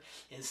Lord.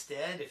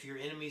 Instead, if your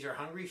enemies are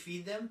hungry,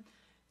 feed them.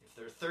 If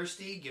they're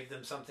thirsty, give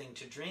them something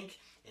to drink.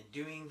 In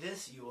doing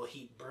this, you will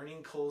heap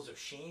burning coals of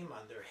shame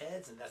on their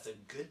heads. And that's a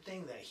good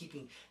thing. That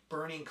heaping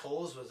burning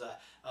coals was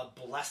a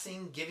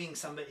blessing. Giving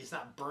somebody, it's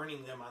not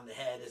burning them on the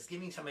head, it's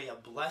giving somebody a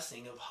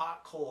blessing of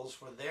hot coals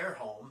for their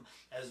home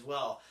as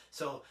well.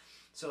 So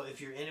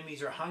if your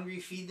enemies are hungry,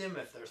 feed them.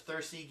 If they're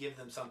thirsty, give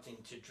them something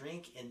to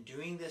drink. In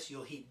doing this,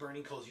 you'll heap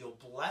burning coals. You'll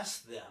bless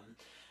them,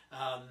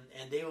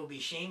 and they will be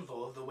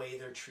shameful of the way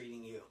they're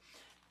treating you.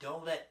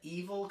 Don't let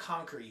evil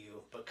conquer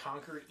you, but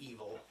conquer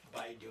evil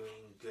by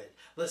doing good.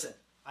 Listen,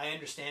 I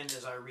understand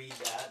as I read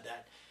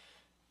that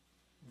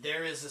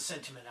there is a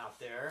sentiment out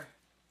there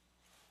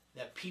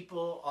that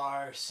people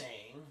are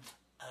saying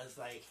as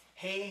like,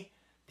 hey,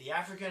 the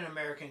African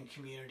American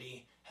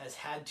community has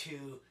had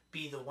to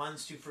be the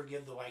ones to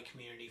forgive the white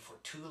community for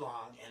too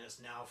long, and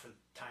it's now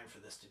time for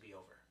this to be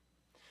over.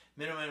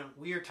 Minimum,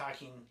 we are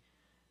talking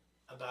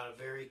about a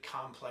very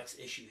complex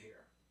issue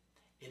here.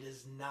 It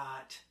is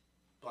not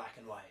black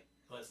and white.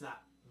 Well, it's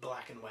not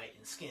black and white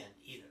in skin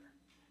either,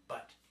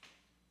 but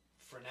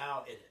for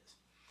now it is.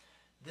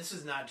 This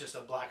is not just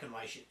a black and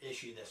white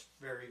issue that's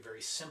very,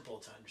 very simple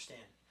to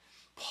understand.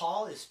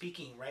 Paul is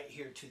speaking right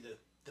here to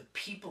the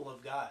people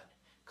of God,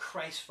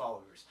 Christ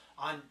followers.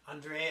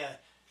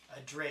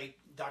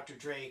 Dr.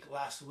 Drake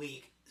last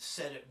week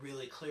said it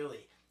really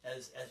clearly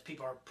as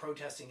people are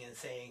protesting and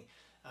saying,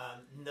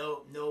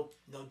 no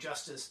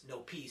justice, no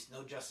peace,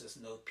 no justice,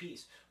 no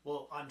peace.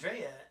 Well,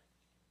 Andrea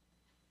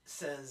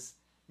says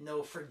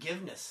no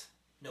forgiveness,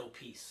 no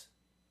peace.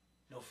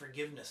 No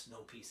forgiveness, no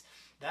peace.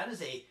 That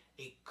is a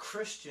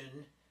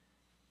Christian,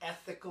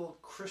 ethical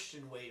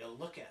Christian way to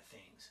look at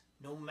things,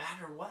 no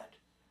matter what.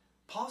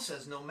 Paul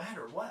says no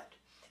matter what.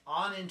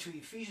 On into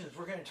Ephesians,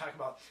 we're going to talk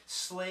about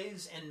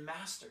slaves and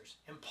masters.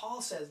 And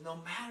Paul says no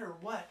matter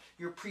what,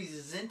 you're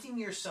presenting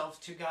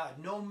yourself to God.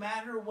 No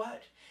matter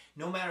what.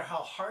 No matter how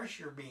harsh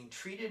you're being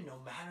treated, no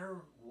matter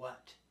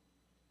what.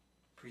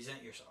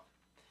 Present yourself.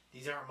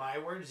 These aren't my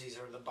words, these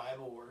are the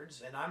Bible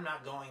words. And I'm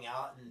not going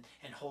out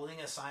and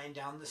holding a sign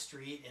down the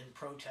street and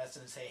protest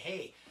and say,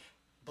 hey,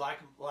 Black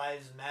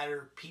Lives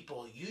Matter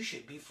people, you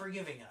should be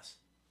forgiving us.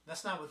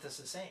 That's not what this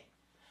is saying.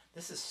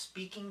 This is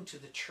speaking to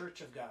the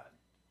church of God,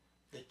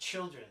 the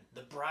children,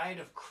 the bride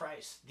of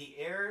Christ, the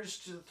heirs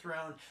to the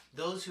throne,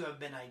 those who have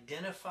been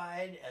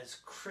identified as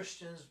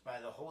Christians by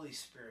the Holy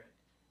Spirit.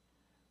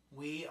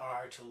 We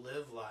are to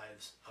live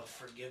lives of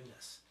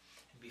forgiveness.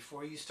 And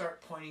before you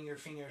start pointing your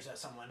fingers at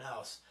someone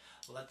else,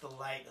 let the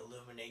light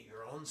illuminate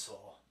your own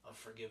soul of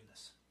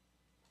forgiveness.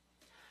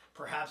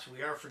 Perhaps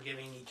we are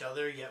forgiving each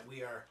other, yet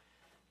we are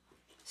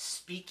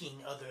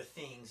speaking other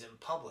things in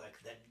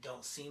public that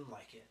don't seem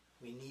like it.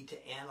 We need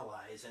to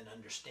analyze and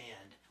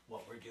understand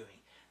what we're doing.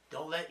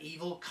 Don't let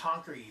evil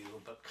conquer you,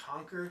 but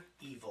conquer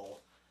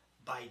evil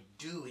by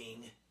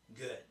doing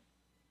good.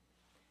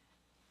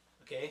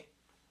 Okay?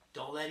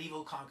 Don't let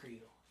evil conquer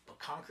you, but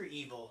conquer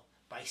evil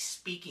by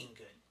speaking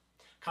good.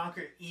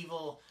 Conquer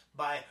evil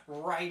by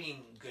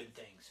writing good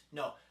things.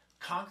 No,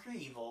 conquer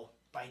evil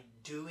by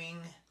doing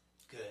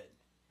good.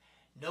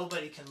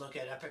 Nobody can look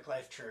at Epic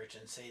Life Church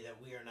and say that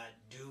we are not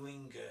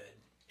doing good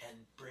and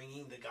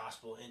bringing the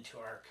gospel into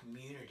our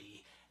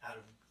community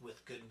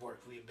with good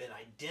work. We've been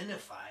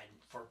identified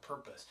for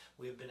purpose.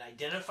 We've been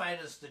identified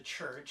as the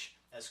church,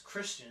 as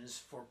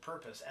Christians, for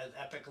purpose. As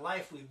Epic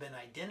Life, we've been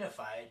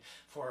identified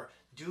for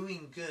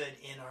doing good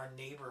in our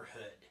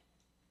neighborhood.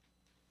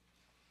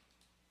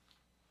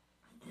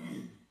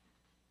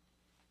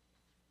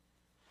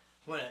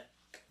 I want to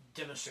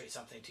demonstrate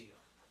something to you.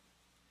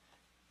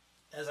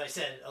 As I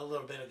said a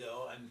little bit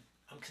ago,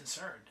 I'm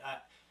concerned.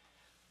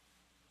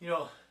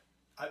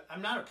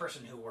 I'm not a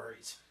person who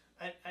worries.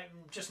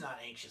 I'm just not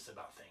anxious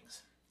about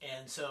things.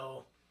 And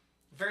so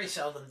very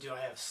seldom do I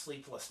have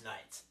sleepless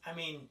nights. I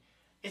mean,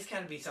 it's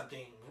got to be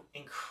something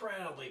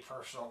incredibly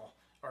personal,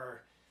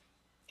 or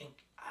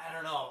I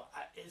don't know.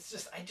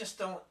 I just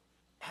don't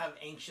have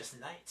anxious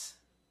nights.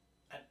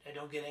 I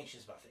don't get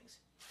anxious about things.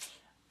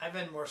 I've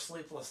had more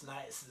sleepless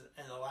nights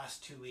in the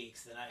last 2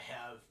 weeks than I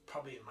have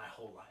probably in my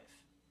whole life.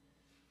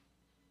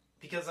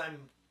 Because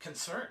I'm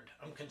concerned.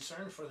 I'm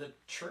concerned for the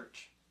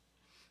church.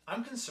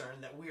 I'm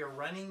concerned that we are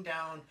running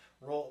down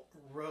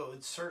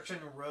roads, certain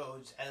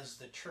roads as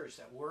the church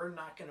that we're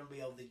not going to be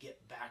able to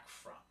get back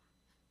from.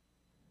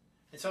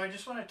 And so I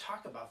just want to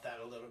talk about that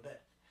a little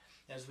bit.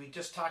 As we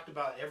just talked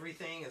about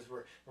everything, as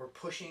we're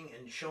pushing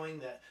and showing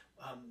that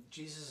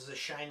Jesus is a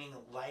shining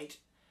light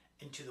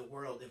into the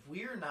world. If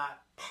we are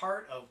not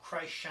part of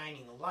Christ's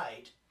shining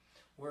light,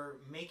 we're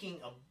making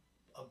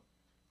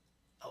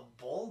a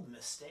bold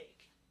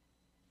mistake.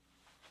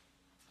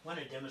 I want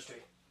to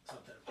demonstrate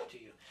something to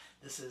you.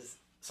 This is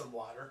some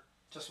water,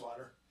 just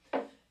water,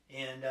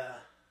 and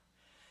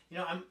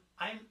I'm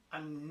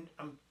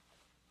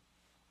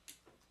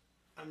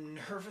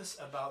nervous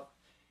about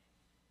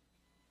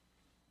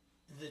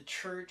the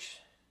church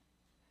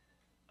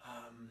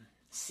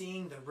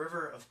seeing the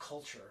river of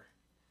culture,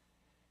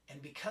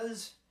 and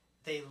because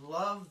they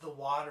love the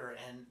water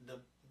and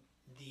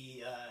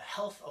the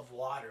health of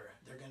water,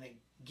 they're going to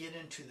get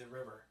into the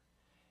river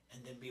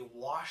and then be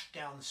washed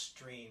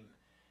downstream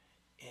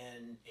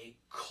in a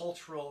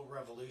cultural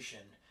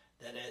revolution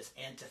that is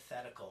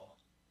antithetical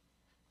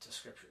to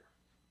Scripture.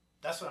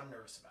 That's what I'm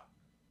nervous about.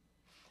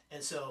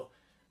 And so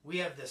we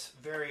have this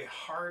very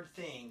hard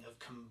thing of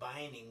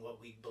combining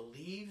what we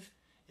believe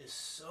is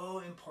so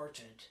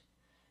important,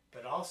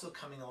 but also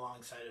coming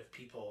alongside of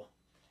people.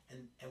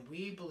 And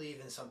we believe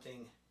in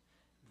something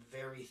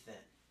very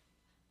thin.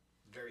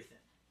 Very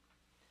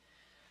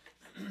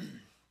thin.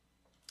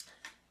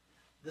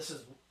 This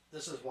is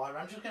water.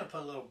 I'm just going to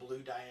put a little blue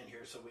dye in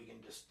here so we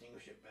can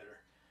distinguish it better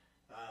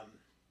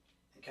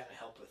and kind of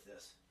help with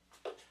this.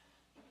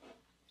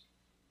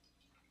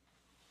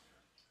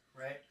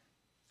 Right?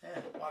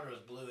 Yeah, water is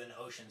blue in the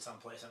ocean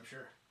someplace, I'm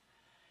sure.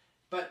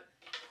 But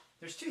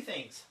there's two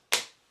things.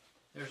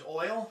 There's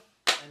oil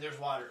and there's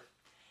water.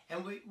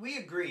 And we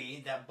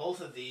agree that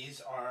both of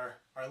these are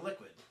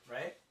liquid,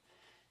 right?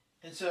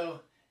 And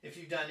so if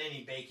you've done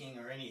any baking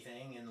or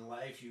anything in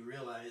life, you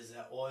realize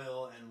that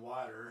oil and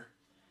water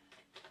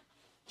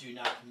do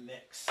not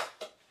mix,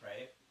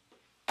 right?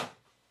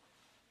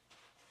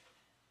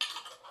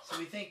 So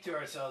we think to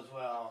ourselves,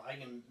 well, I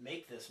can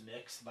make this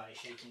mix by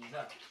shaking it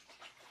up,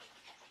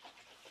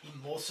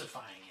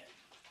 emulsifying it.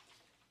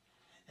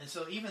 And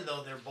so even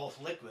though they're both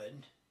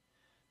liquid,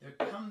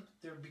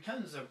 there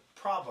becomes a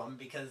problem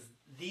because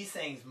these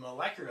things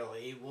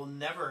molecularly will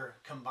never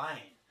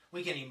combine.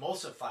 We can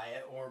emulsify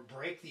it or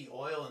break the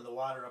oil and the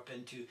water up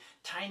into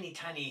tiny,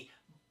 tiny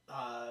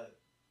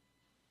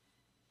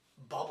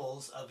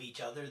bubbles of each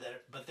other,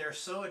 but they're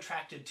so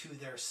attracted to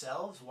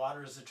themselves,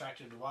 water is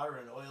attracted to water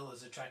and oil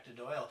is attracted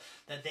to oil,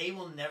 that they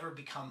will never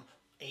become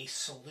a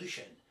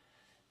solution.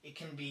 It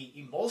can be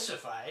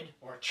emulsified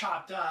or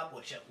chopped up,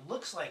 which it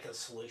looks like a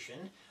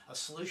solution. A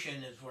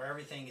solution is where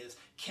everything is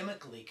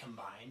chemically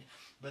combined,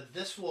 but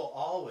this will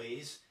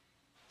always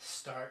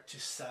start to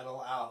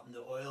settle out, and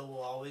the oil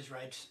will always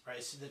rise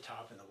to the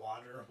top and the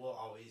water will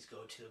always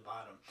go to the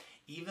bottom.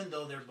 Even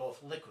though they're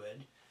both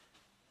liquid,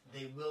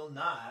 they will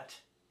not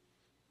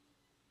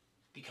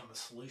become a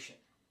solution.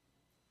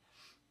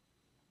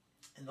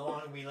 And the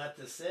longer we let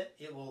this sit,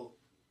 it will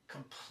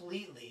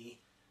completely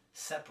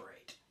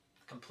separate.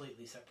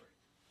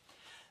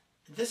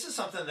 This is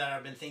something that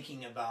I've been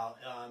thinking about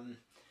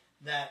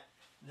that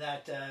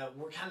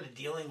we're kind of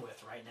dealing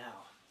with right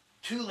now.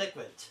 Two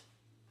liquids,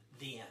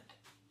 the end.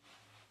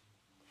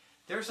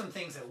 There are some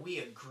things that we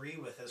agree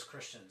with as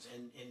Christians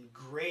in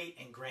great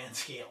and grand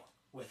scale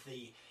with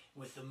the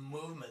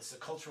movements, the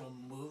cultural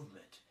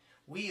movement.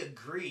 We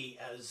agree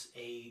as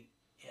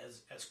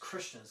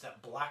Christians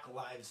that Black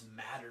lives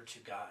matter to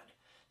God,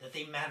 that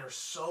they matter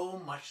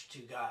so much to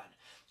God.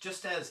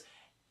 Just as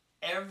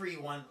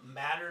everyone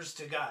matters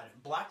to God,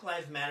 Black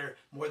lives matter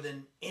more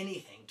than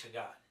anything to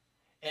God.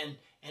 And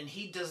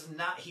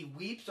he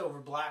weeps over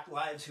Black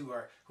lives who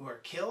are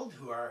killed,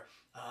 who are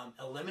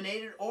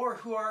eliminated, or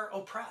who are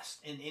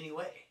oppressed in any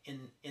way,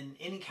 in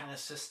any kind of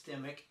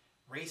systemic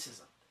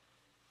racism.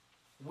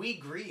 We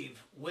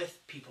grieve with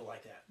people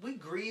like that. We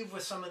grieve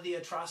with some of the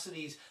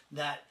atrocities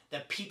that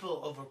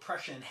people of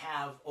oppression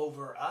have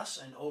over us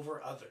and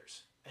over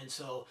others. And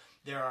so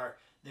there are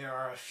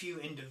a few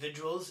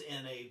individuals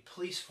in a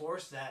police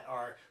force that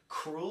are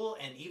cruel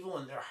and evil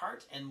in their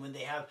heart, and when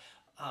they have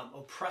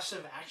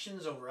oppressive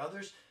actions over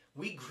others,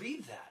 we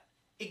grieve that.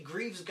 It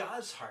grieves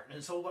God's heart.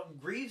 And so what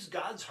grieves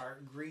God's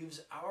heart grieves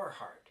our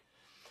heart.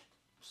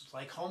 It's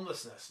like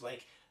homelessness,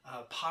 like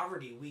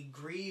poverty. We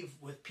grieve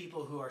with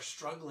people who are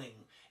struggling,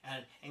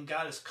 and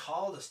God has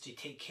called us to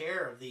take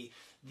care of the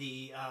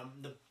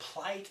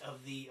plight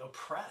of the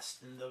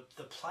oppressed, and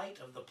the plight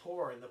of the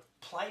poor, and the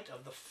plight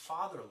of the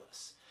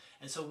fatherless.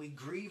 And so we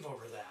grieve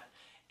over that,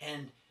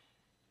 and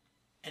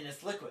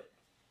it's liquid.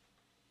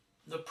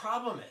 The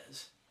problem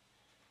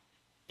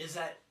is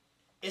that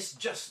it's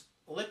just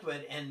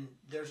liquid, and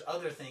there's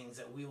other things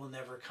that we will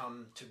never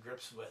come to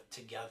grips with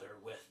together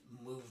with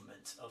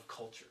movements of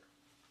culture.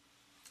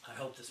 I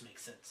hope this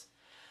makes sense.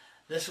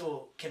 This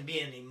can be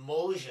an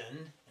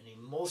emulsion, an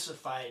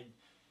emulsified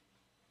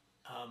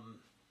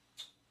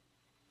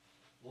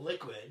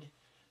liquid,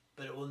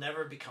 but it will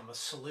never become a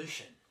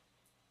solution,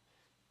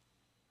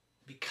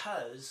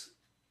 because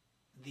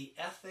the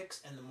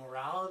ethics and the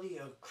morality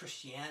of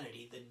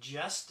Christianity, the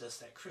justice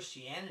that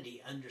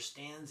Christianity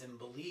understands and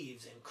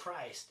believes in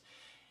Christ,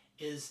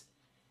 is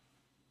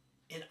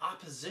in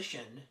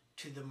opposition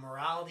to the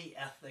morality,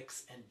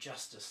 ethics, and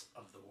justice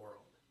of the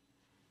world.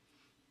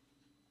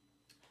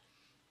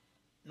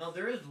 Now,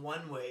 there is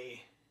one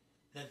way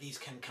that these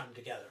can come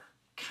together,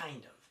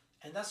 kind of,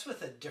 and that's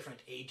with a different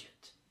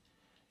agent.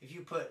 If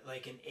you put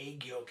like an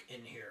egg yolk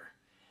in here,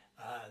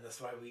 that's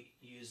why we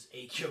use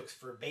egg yolks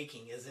for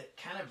baking, is it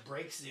kind of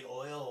breaks the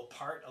oil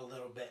apart a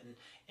little bit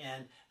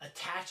and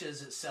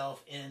attaches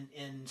itself in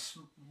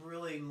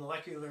really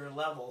molecular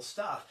level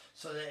stuff,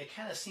 so that it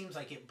kind of seems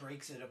like it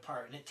breaks it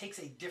apart. And it takes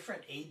a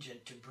different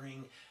agent to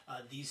bring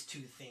these two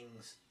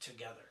things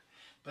together.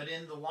 But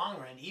in the long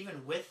run,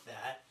 even with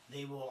that,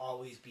 they will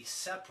always be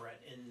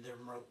separate in their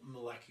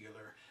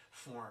molecular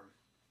form.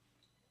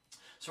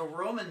 So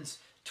Romans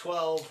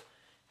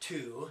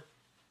 12:2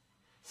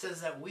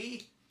 says that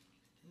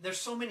there's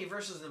so many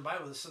verses in the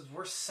Bible that says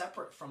we're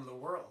separate from the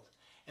world.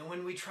 And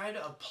when we try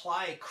to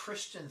apply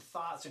Christian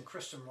thoughts and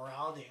Christian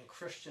morality and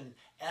Christian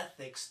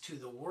ethics to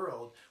the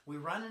world, we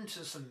run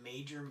into some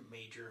major,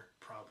 major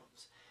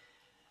problems.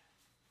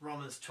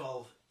 Romans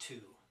 12:2.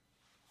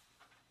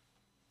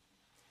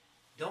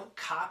 Don't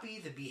copy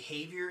the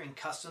behavior and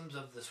customs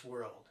of this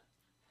world,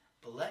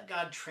 but let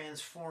God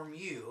transform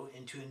you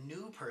into a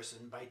new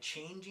person by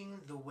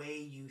changing the way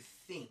you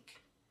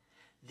think.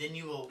 Then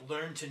you will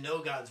learn to know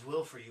God's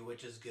will for you,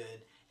 which is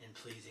good and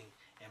pleasing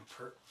and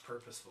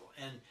purposeful.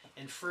 And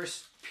in 1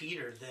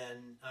 Peter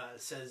then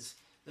says,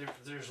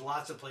 there's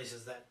lots of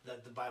places that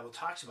the Bible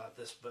talks about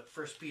this, but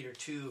 1 Peter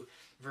 2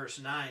 verse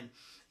 9,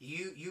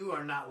 you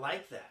are not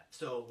like that.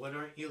 So what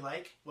aren't you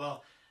like?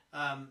 Well,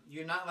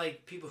 you're not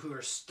like people who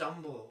are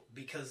stumble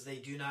because they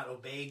do not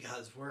obey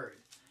God's word.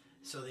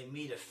 So they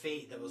meet a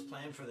fate that was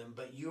planned for them,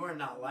 but you are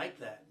not like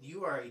that.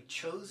 You are a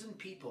chosen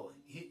people.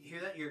 You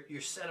hear that?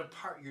 You're set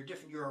apart. You're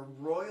different. You're a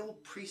royal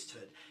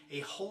priesthood,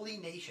 a holy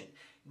nation,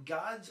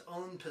 God's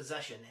own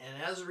possession.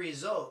 And as a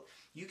result,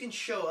 you can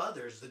show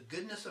others the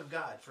goodness of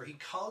God, for he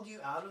called you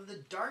out of the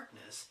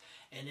darkness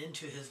and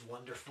into his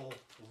wonderful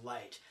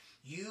light.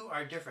 You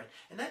are different.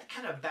 And that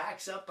kind of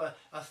backs up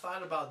a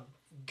thought about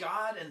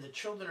God and the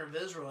children of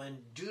Israel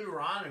in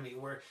Deuteronomy,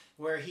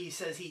 where he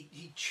says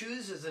he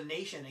chooses a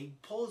nation, he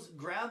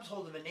grabs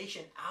hold of a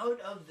nation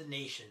out of the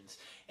nations,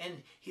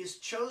 and he's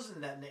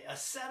chosen that a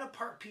set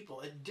apart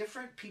people, a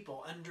different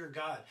people under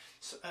God,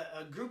 so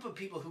a group of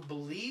people who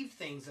believe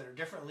things that are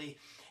differently,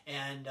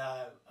 and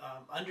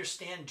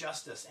understand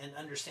justice and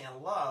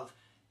understand love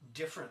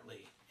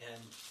differently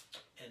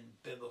and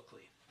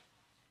biblically.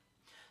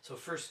 So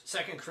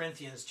 2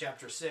 Corinthians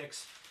chapter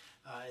 6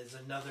 is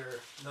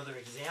another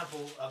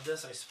example of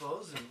this, I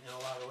suppose, in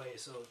a lot of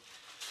ways. So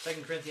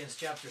 2 Corinthians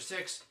chapter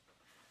 6,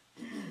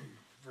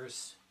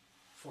 verse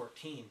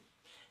 14.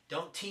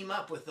 Don't team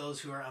up with those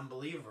who are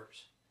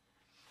unbelievers.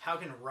 How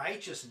can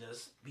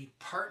righteousness be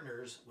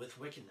partners with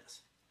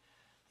wickedness?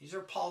 These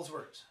are Paul's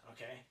words,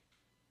 okay?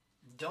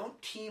 Don't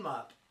team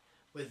up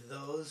with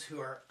those who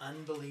are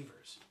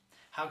unbelievers.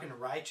 How can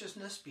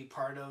righteousness be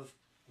part of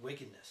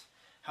wickedness?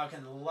 How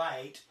can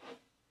light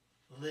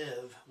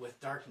live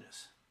with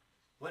darkness?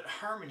 What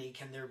harmony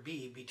can there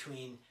be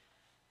between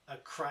a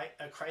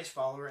Christ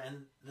follower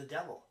and the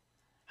devil?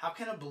 How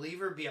can a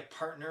believer be a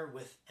partner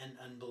with an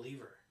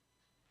unbeliever?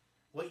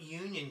 What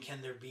union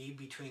can there be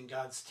between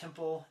God's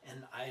temple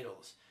and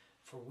idols?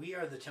 For we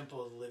are the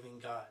temple of the living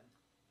God.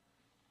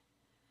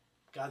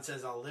 God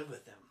says, I'll live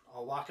with them.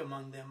 I'll walk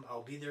among them.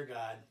 I'll be their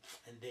God,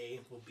 and they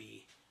will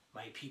be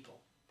my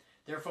people.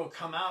 Therefore,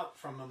 come out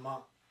from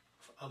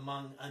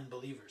among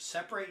unbelievers.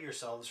 Separate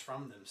yourselves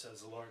from them,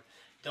 says the Lord.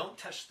 Don't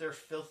touch their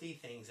filthy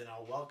things, and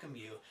I'll welcome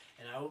you,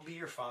 and I will be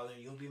your father,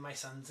 and you'll be my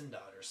sons and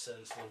daughters,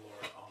 says the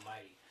Lord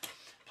Almighty.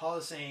 Paul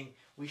is saying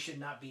we should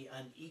not be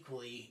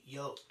unequally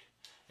yoked.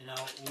 And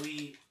now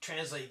we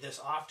translate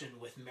this often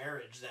with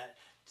marriage, that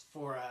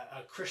for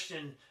a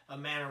Christian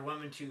man or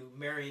woman to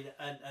marry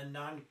a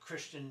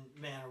non-Christian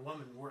man or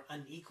woman, we're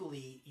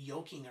unequally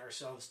yoking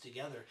ourselves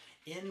together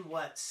in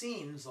what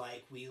seems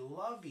like we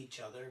love each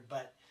other,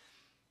 but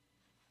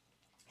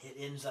it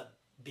ends up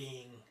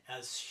being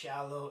as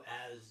shallow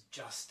as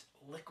just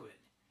liquid.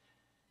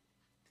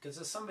 Because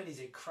if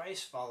somebody's a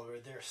Christ follower,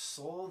 their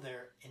soul,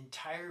 their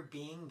entire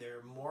being,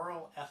 their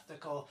moral,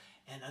 ethical,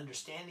 and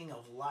understanding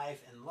of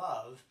life and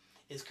love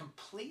is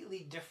completely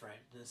different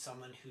than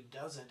someone who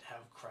doesn't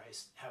have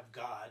Christ, have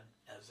God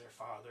as their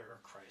Father or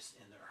Christ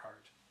in their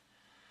heart.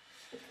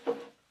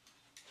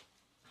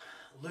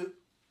 Luke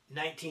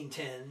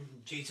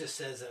 19:10, Jesus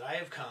says that I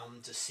have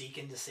come to seek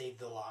and to save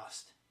the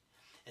lost.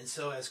 And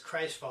so as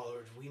Christ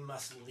followers, we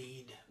must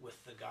lead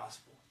with the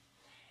gospel.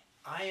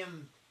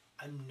 I'm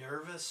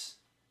nervous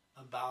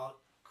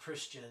about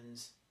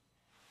Christians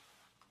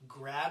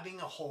grabbing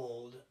a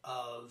hold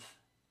of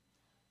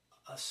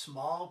a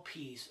small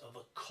piece of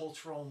a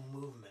cultural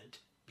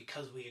movement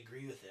because we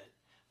agree with it,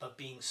 but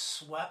being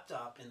swept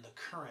up in the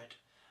current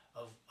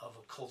of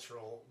a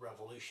cultural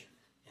revolution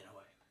in a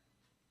way.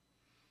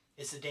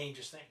 It's a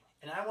dangerous thing.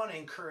 And I want to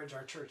encourage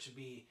our church to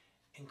be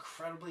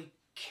incredibly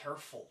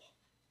careful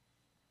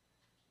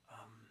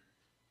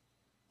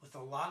with a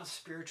lot of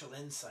spiritual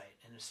insight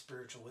and a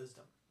spiritual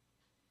wisdom.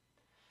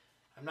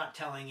 I'm not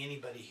telling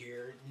anybody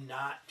here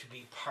not to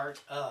be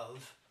part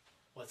of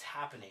what's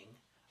happening.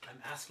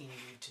 I'm asking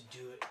you to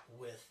do it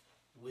with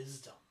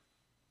wisdom,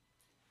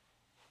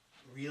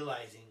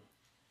 realizing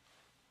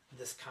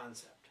this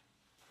concept.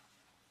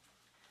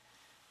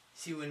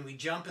 See, when we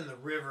jump in the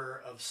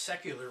river of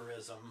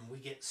secularism, we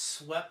get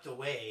swept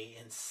away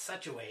in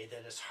such a way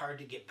that it's hard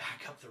to get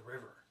back up the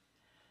river.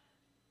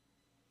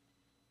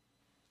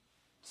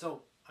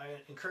 So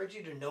I encourage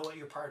you to know what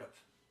you're part of.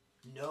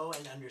 Know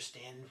and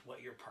understand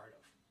what you're part of.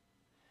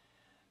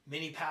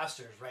 Many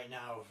pastors right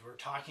now, we're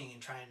talking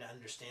and trying to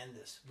understand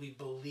this. We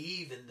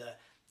believe in the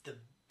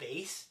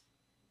base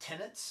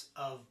tenets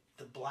of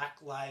the Black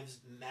Lives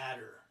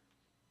Matter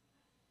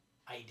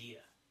idea,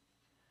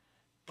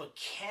 but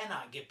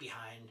cannot get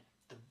behind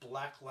the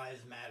Black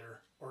Lives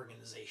Matter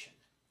organization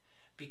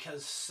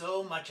because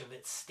so much of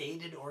its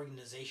stated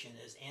organization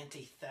is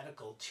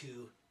antithetical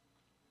to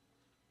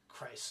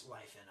Christ's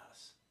life in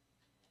us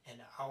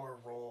and our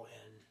role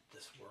in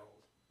this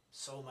world.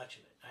 So much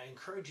of it. I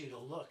encourage you to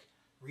look,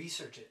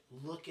 research it,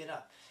 look it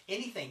up.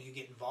 Anything you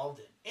get involved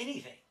in,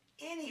 anything,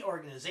 any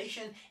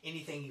organization,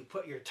 anything you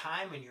put your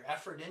time and your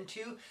effort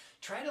into,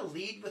 try to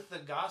lead with the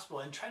gospel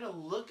and try to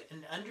look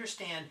and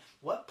understand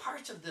what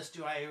parts of this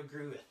do I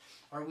agree with.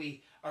 Are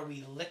we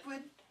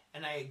liquid?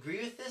 And I agree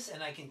with this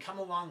and I can come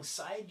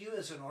alongside you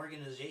as an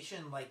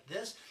organization like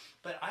this,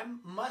 but I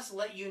must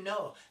let you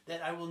know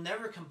that I will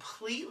never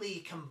completely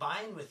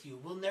combine with you.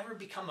 We'll never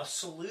become a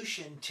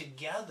solution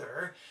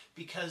together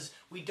because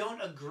we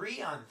don't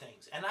agree on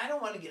things. And I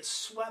don't want to get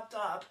swept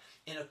up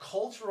in a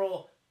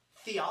cultural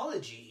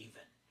theology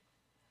even.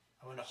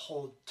 I want to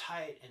hold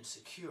tight and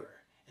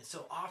secure. And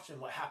so often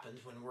what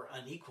happens when we're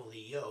unequally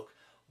yoked,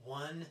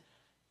 one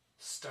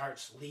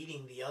starts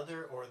leading the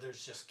other, or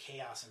there's just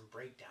chaos and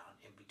breakdown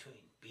in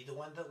between. Be the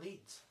one that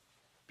leads.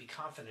 Be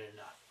confident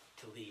enough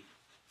to lead.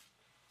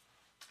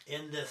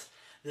 In this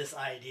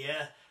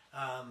idea,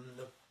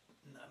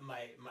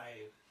 my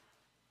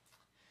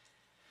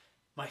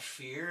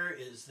fear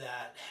is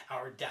that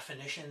our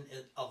definition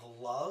of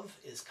love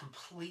is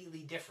completely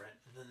different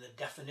than the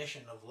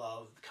definition of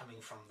love coming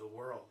from the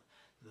world.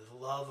 The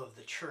love of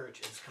the church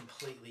is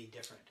completely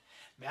different.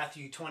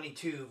 Matthew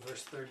 22,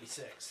 verse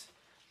 36.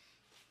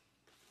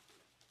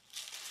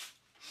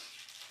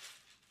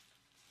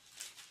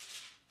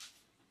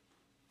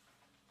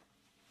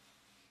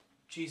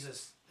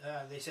 Jesus,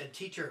 they said,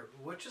 "Teacher,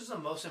 which is the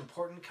most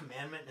important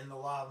commandment in the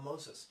law of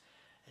Moses?"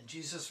 And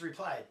Jesus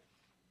replied,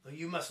 "Well,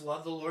 you must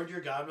love the Lord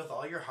your God with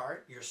all your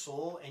heart, your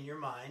soul, and your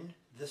mind.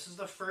 This is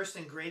the first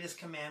and greatest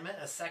commandment.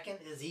 A second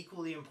is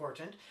equally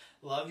important.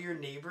 Love your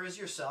neighbor as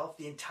yourself.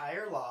 The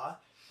entire law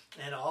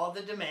and all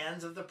the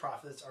demands of the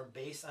prophets are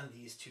based on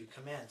these two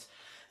commands."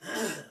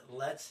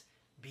 Let's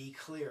be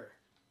clear.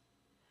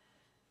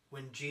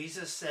 When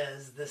Jesus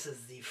says this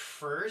is the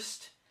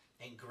first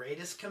and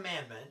greatest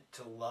commandment,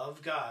 to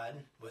love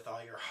God with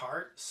all your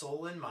heart,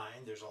 soul, and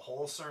mind, there's a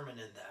whole sermon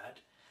in that.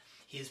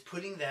 He is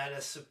putting that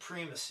as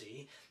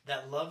supremacy,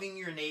 that loving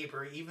your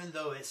neighbor, even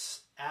though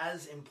it's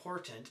as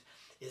important,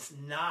 is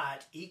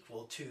not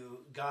equal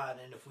to God.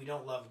 And if we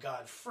don't love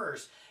God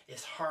first,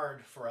 it's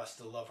hard for us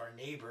to love our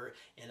neighbor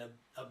in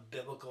a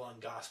biblical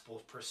and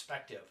gospel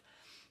perspective.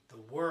 The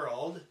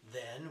world,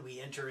 then, we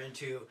enter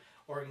into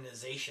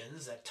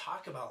organizations that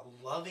talk about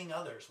loving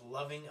others,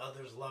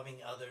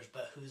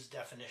 but whose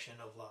definition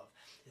of love?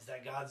 Is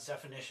that God's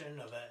definition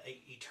of an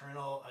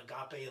eternal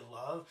agape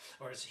love,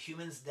 or is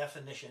human's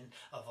definition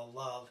of a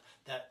love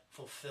that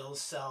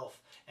fulfills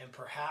self and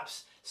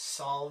perhaps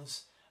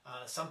solves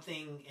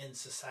something in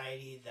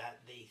society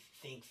that they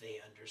think they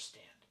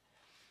understand?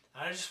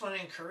 I just want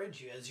to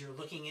encourage you as you're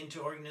looking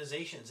into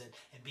organizations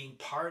and being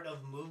part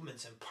of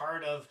movements and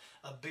part of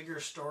a bigger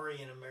story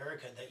in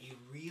America, that you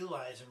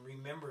realize and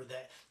remember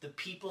that the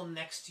people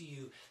next to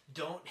you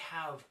don't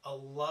have a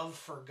love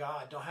for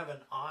God, don't have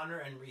an honor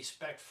and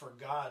respect for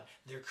God,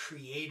 their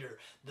creator,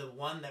 the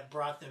one that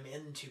brought them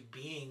into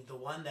being, the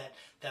one that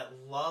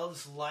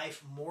loves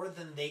life more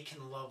than they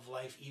can love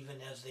life,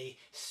 even as they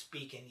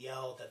speak and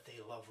yell that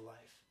they love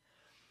life.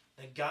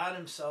 That God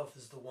himself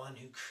is the one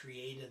who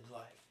created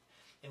life.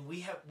 And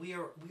we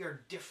are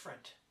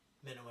different,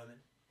 men and women.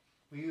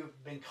 We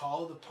have been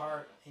called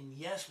apart, and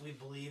yes, we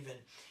believe in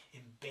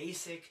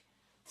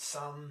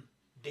some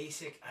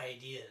basic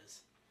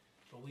ideas.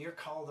 But we are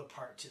called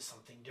apart to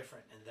something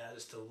different, and that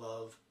is to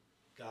love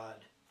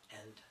God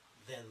and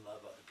then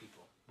love other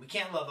people. We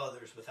can't love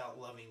others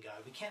without loving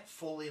God. We can't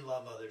fully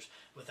love others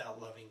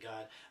without loving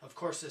God. Of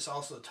course, this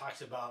also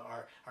talks about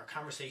our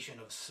conversation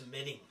of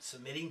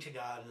submitting to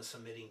God and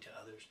submitting to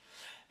others.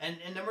 And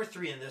number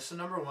 3 in this, so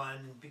number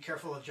 1, be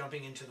careful of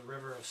jumping into the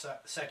river of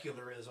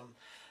secularism.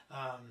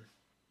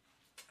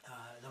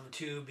 Number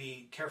 2,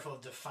 be careful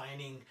of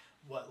defining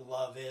what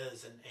love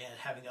is and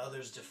having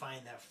others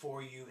define that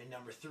for you. And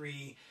number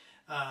 3,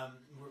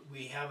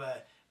 we have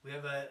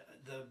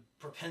the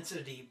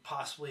propensity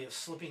possibly of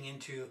slipping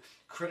into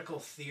critical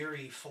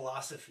theory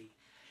philosophy.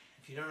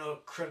 If you don't know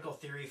critical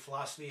theory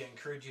philosophy, I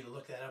encourage you to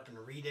look that up and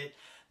read it.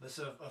 It's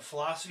a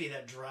philosophy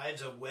that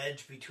drives a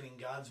wedge between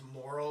God's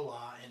moral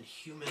law and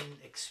human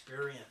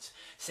experience,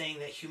 saying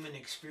that human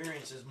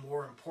experience is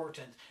more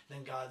important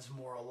than God's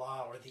moral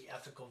law or the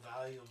ethical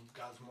value of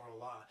God's moral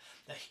law.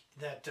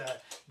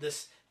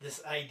 This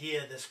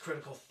idea, this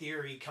critical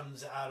theory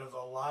comes out of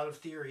a lot of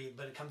theory,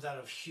 but it comes out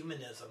of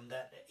humanism,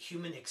 that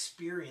human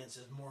experience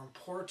is more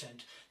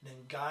important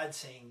than God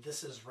saying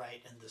this is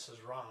right and this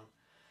is wrong.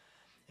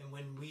 And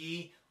when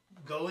we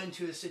go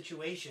into a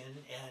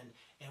situation and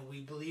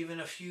we believe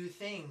in a few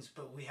things,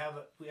 but we have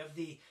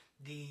the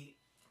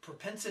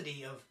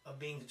propensity of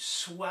being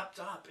swept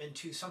up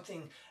into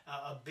something,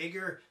 a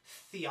bigger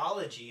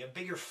theology, a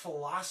bigger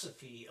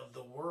philosophy of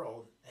the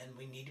world, and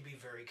we need to be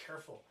very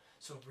careful.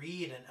 So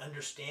read and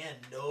understand,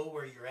 know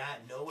where you're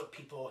at, know what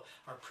people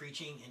are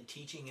preaching and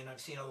teaching. And I've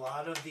seen a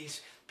lot of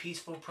these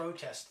peaceful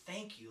protests.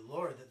 Thank you,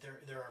 Lord, that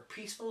there are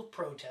peaceful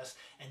protests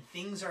and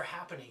things are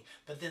happening.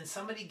 But then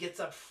somebody gets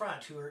up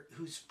front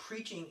who's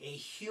preaching a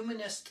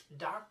humanist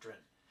doctrine.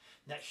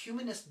 That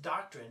humanist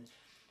doctrine,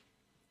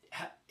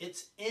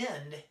 its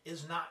end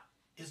is not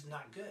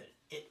good.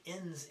 It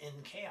ends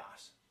in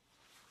chaos.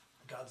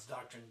 God's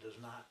doctrine does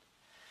not.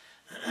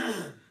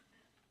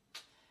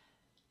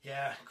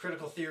 Yeah,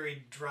 critical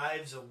theory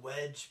drives a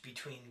wedge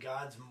between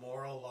God's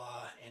moral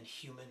law and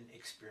human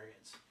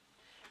experience.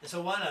 And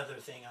so one other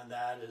thing on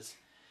that is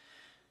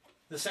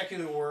the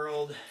secular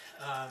world,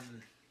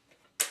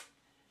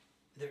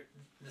 the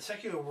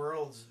secular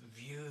world's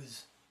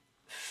views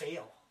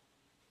fail.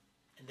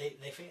 And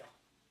they fail.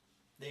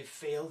 They've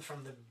failed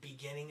from the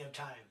beginning of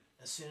time.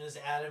 As soon as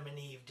Adam and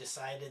Eve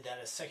decided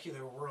that a secular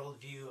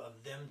worldview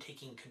of them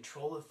taking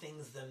control of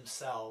things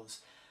themselves,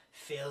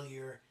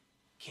 failure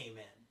came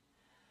in.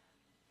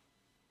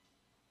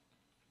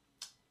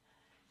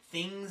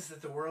 Things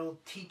that the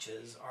world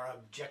teaches are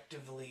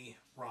objectively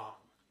wrong.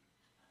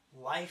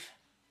 Life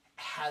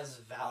has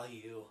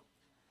value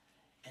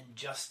and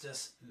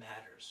justice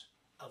matters.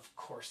 Of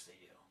course they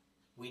do.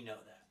 We know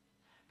that.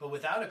 But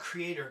without a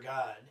creator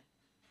God,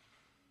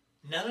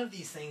 none of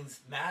these things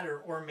matter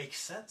or make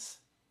sense.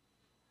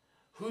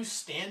 Whose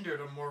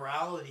standard of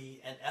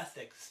morality and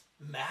ethics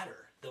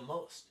matter the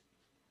most?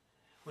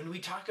 When we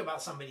talk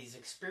about somebody's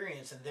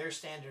experience and their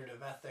standard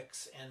of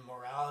ethics and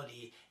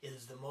morality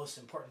is the most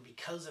important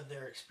because of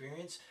their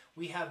experience,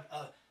 we have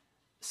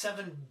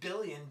 7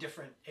 billion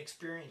different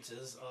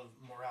experiences of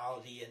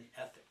morality and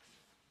ethics.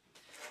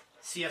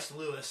 C.S.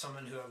 Lewis,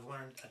 someone who I've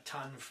learned a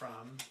ton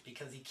from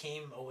because he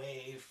came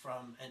away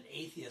from an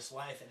atheist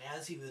life, and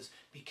as he was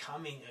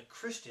becoming a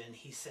Christian,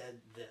 he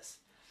said this: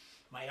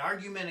 "My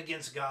argument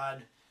against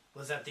God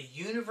was that the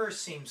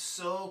universe seems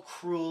so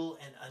cruel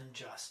and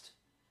unjust."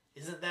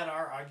 Isn't that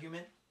our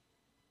argument?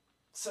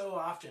 So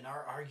often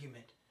our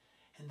argument.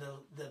 And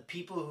the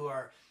people who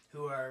are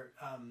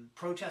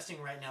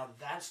protesting right now,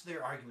 that's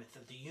their argument,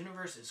 that the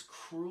universe is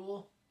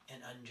cruel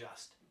and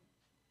unjust.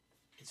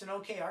 It's an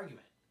okay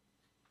argument.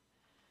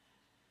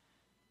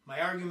 My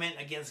argument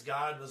against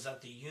God was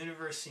that the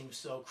universe seems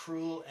so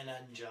cruel and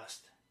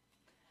unjust.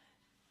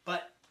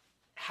 But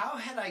how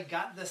had I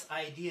got this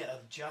idea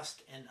of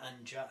just and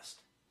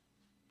unjust?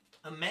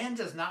 A man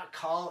does not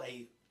call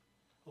a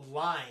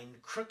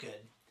line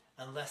crooked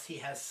unless he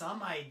has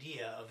some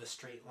idea of a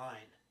straight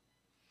line.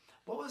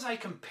 What was I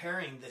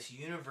comparing this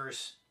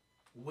universe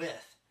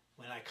with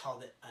when I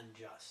called it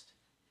unjust?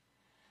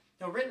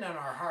 Now, written on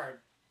our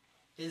heart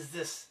is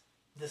this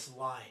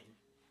line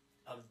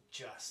of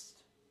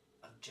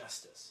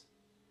justice.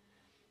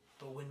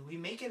 But when we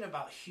make it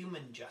about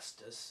human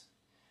justice,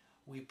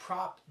 we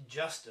prop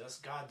justice,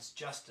 God's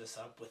justice,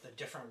 up with a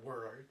different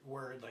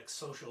word like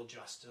social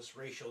justice,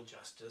 racial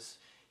justice,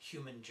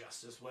 human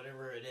justice,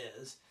 whatever it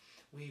is.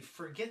 We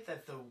forget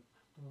that the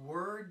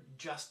word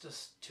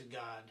justice to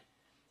God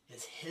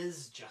is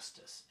his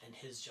justice and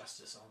his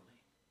justice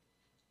only.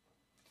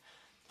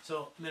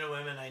 So, men and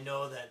women, I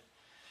know that,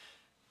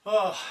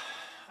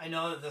 I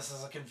know that this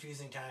is a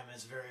confusing time.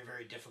 It's very,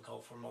 very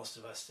difficult for most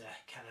of us to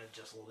kind of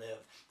just live.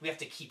 We have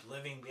to keep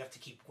living. We have to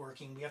keep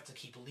working. We have to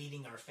keep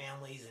leading our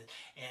families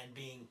and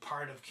being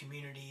part of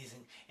communities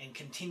and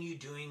continue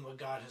doing what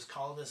God has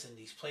called us in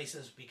these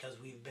places because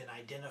we've been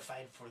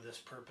identified for this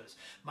purpose.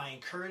 My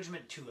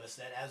encouragement to us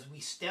that as we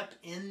step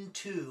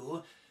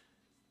into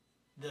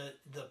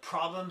the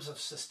problems of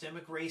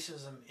systemic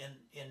racism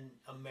in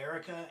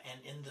America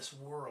and in this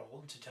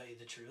world, to tell you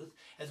the truth,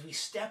 as we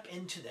step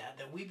into that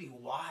we be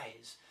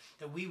wise,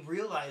 that we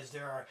realize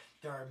there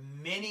are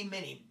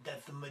many,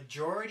 that the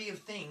majority of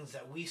things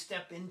that we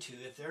step into,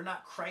 if they're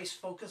not Christ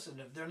focused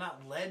and if they're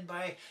not led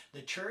by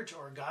the church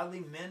or godly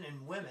men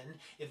and women,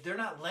 if they're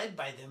not led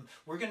by them,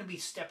 we're going to be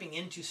stepping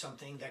into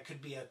something that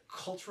could be a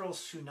cultural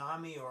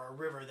tsunami or a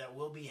river that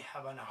we'll be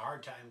having a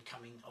hard time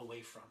coming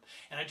away from.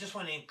 And I just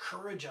want to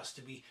encourage us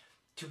to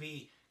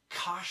be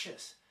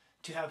cautious,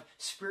 to have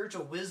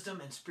spiritual wisdom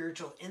and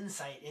spiritual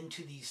insight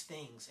into these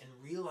things and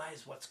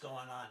realize what's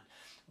going on.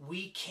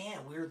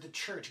 We're the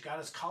church. God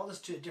has called us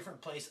to a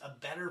different place, a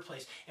better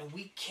place, and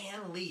we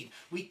can lead.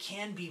 We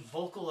can be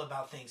vocal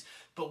about things,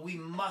 but we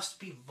must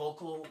be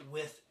vocal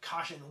with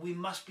caution. We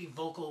must be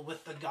vocal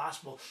with the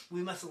gospel.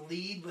 We must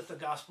lead with the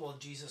gospel of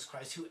Jesus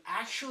Christ, who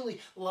actually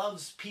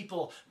loves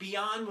people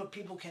beyond what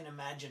people can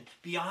imagine,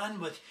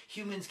 beyond what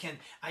humans can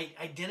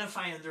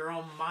identify in their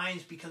own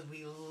minds, because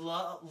we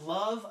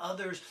love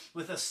others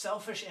with a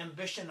selfish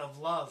ambition of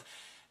love.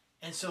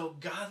 And so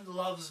God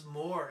loves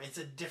more. It's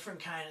a different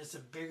kind. It's a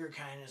bigger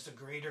kind. It's a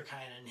greater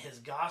kind. And his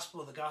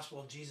gospel, the gospel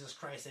of Jesus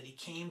Christ, that he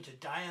came to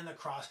die on the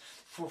cross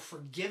for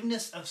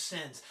forgiveness of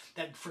sins,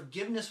 that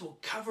forgiveness will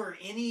cover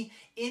any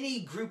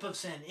group of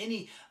sin,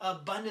 any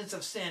abundance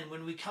of sin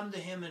when we come to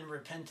him in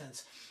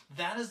repentance.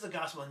 That is the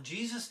gospel. And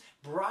Jesus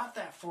brought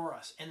that for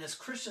us. And as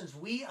Christians,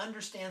 we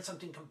understand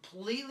something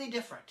completely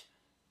different.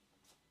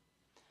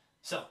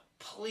 So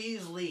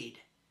please lead.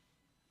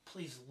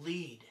 Please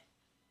lead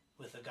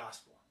with the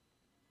gospel.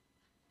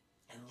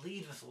 And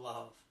lead with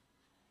love,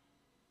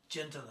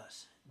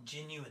 gentleness,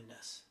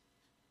 genuineness.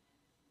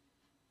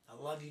 I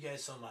love you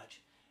guys so much.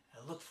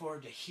 I look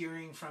forward to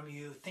hearing from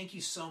you. Thank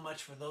you so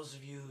much for those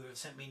of you who have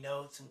sent me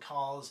notes and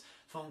calls,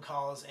 phone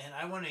calls. And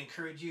I want to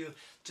encourage you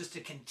just to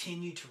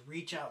continue to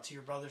reach out to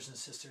your brothers and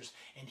sisters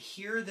and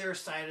hear their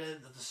side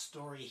of the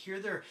story.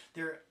 Hear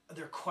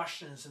their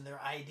questions and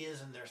their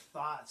ideas and their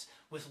thoughts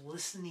with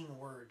listening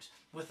words,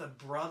 with a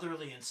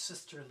brotherly and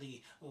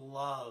sisterly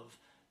love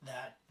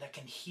that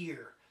can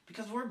hear.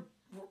 Because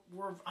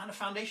we're on a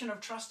foundation of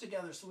trust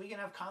together, so we can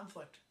have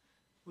conflict.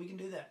 We can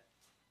do that.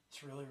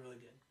 It's really, really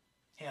good.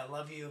 Hey, I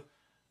love you.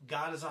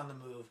 God is on the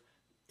move.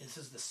 This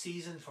is the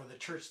season for the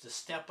church to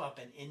step up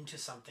and into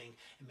something,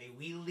 and may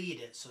we lead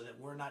it so that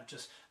we're not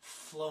just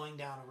flowing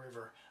down a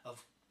river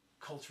of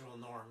cultural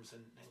norms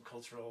and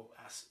cultural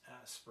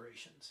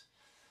aspirations.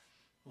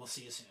 We'll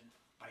see you soon.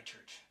 Bye,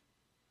 church.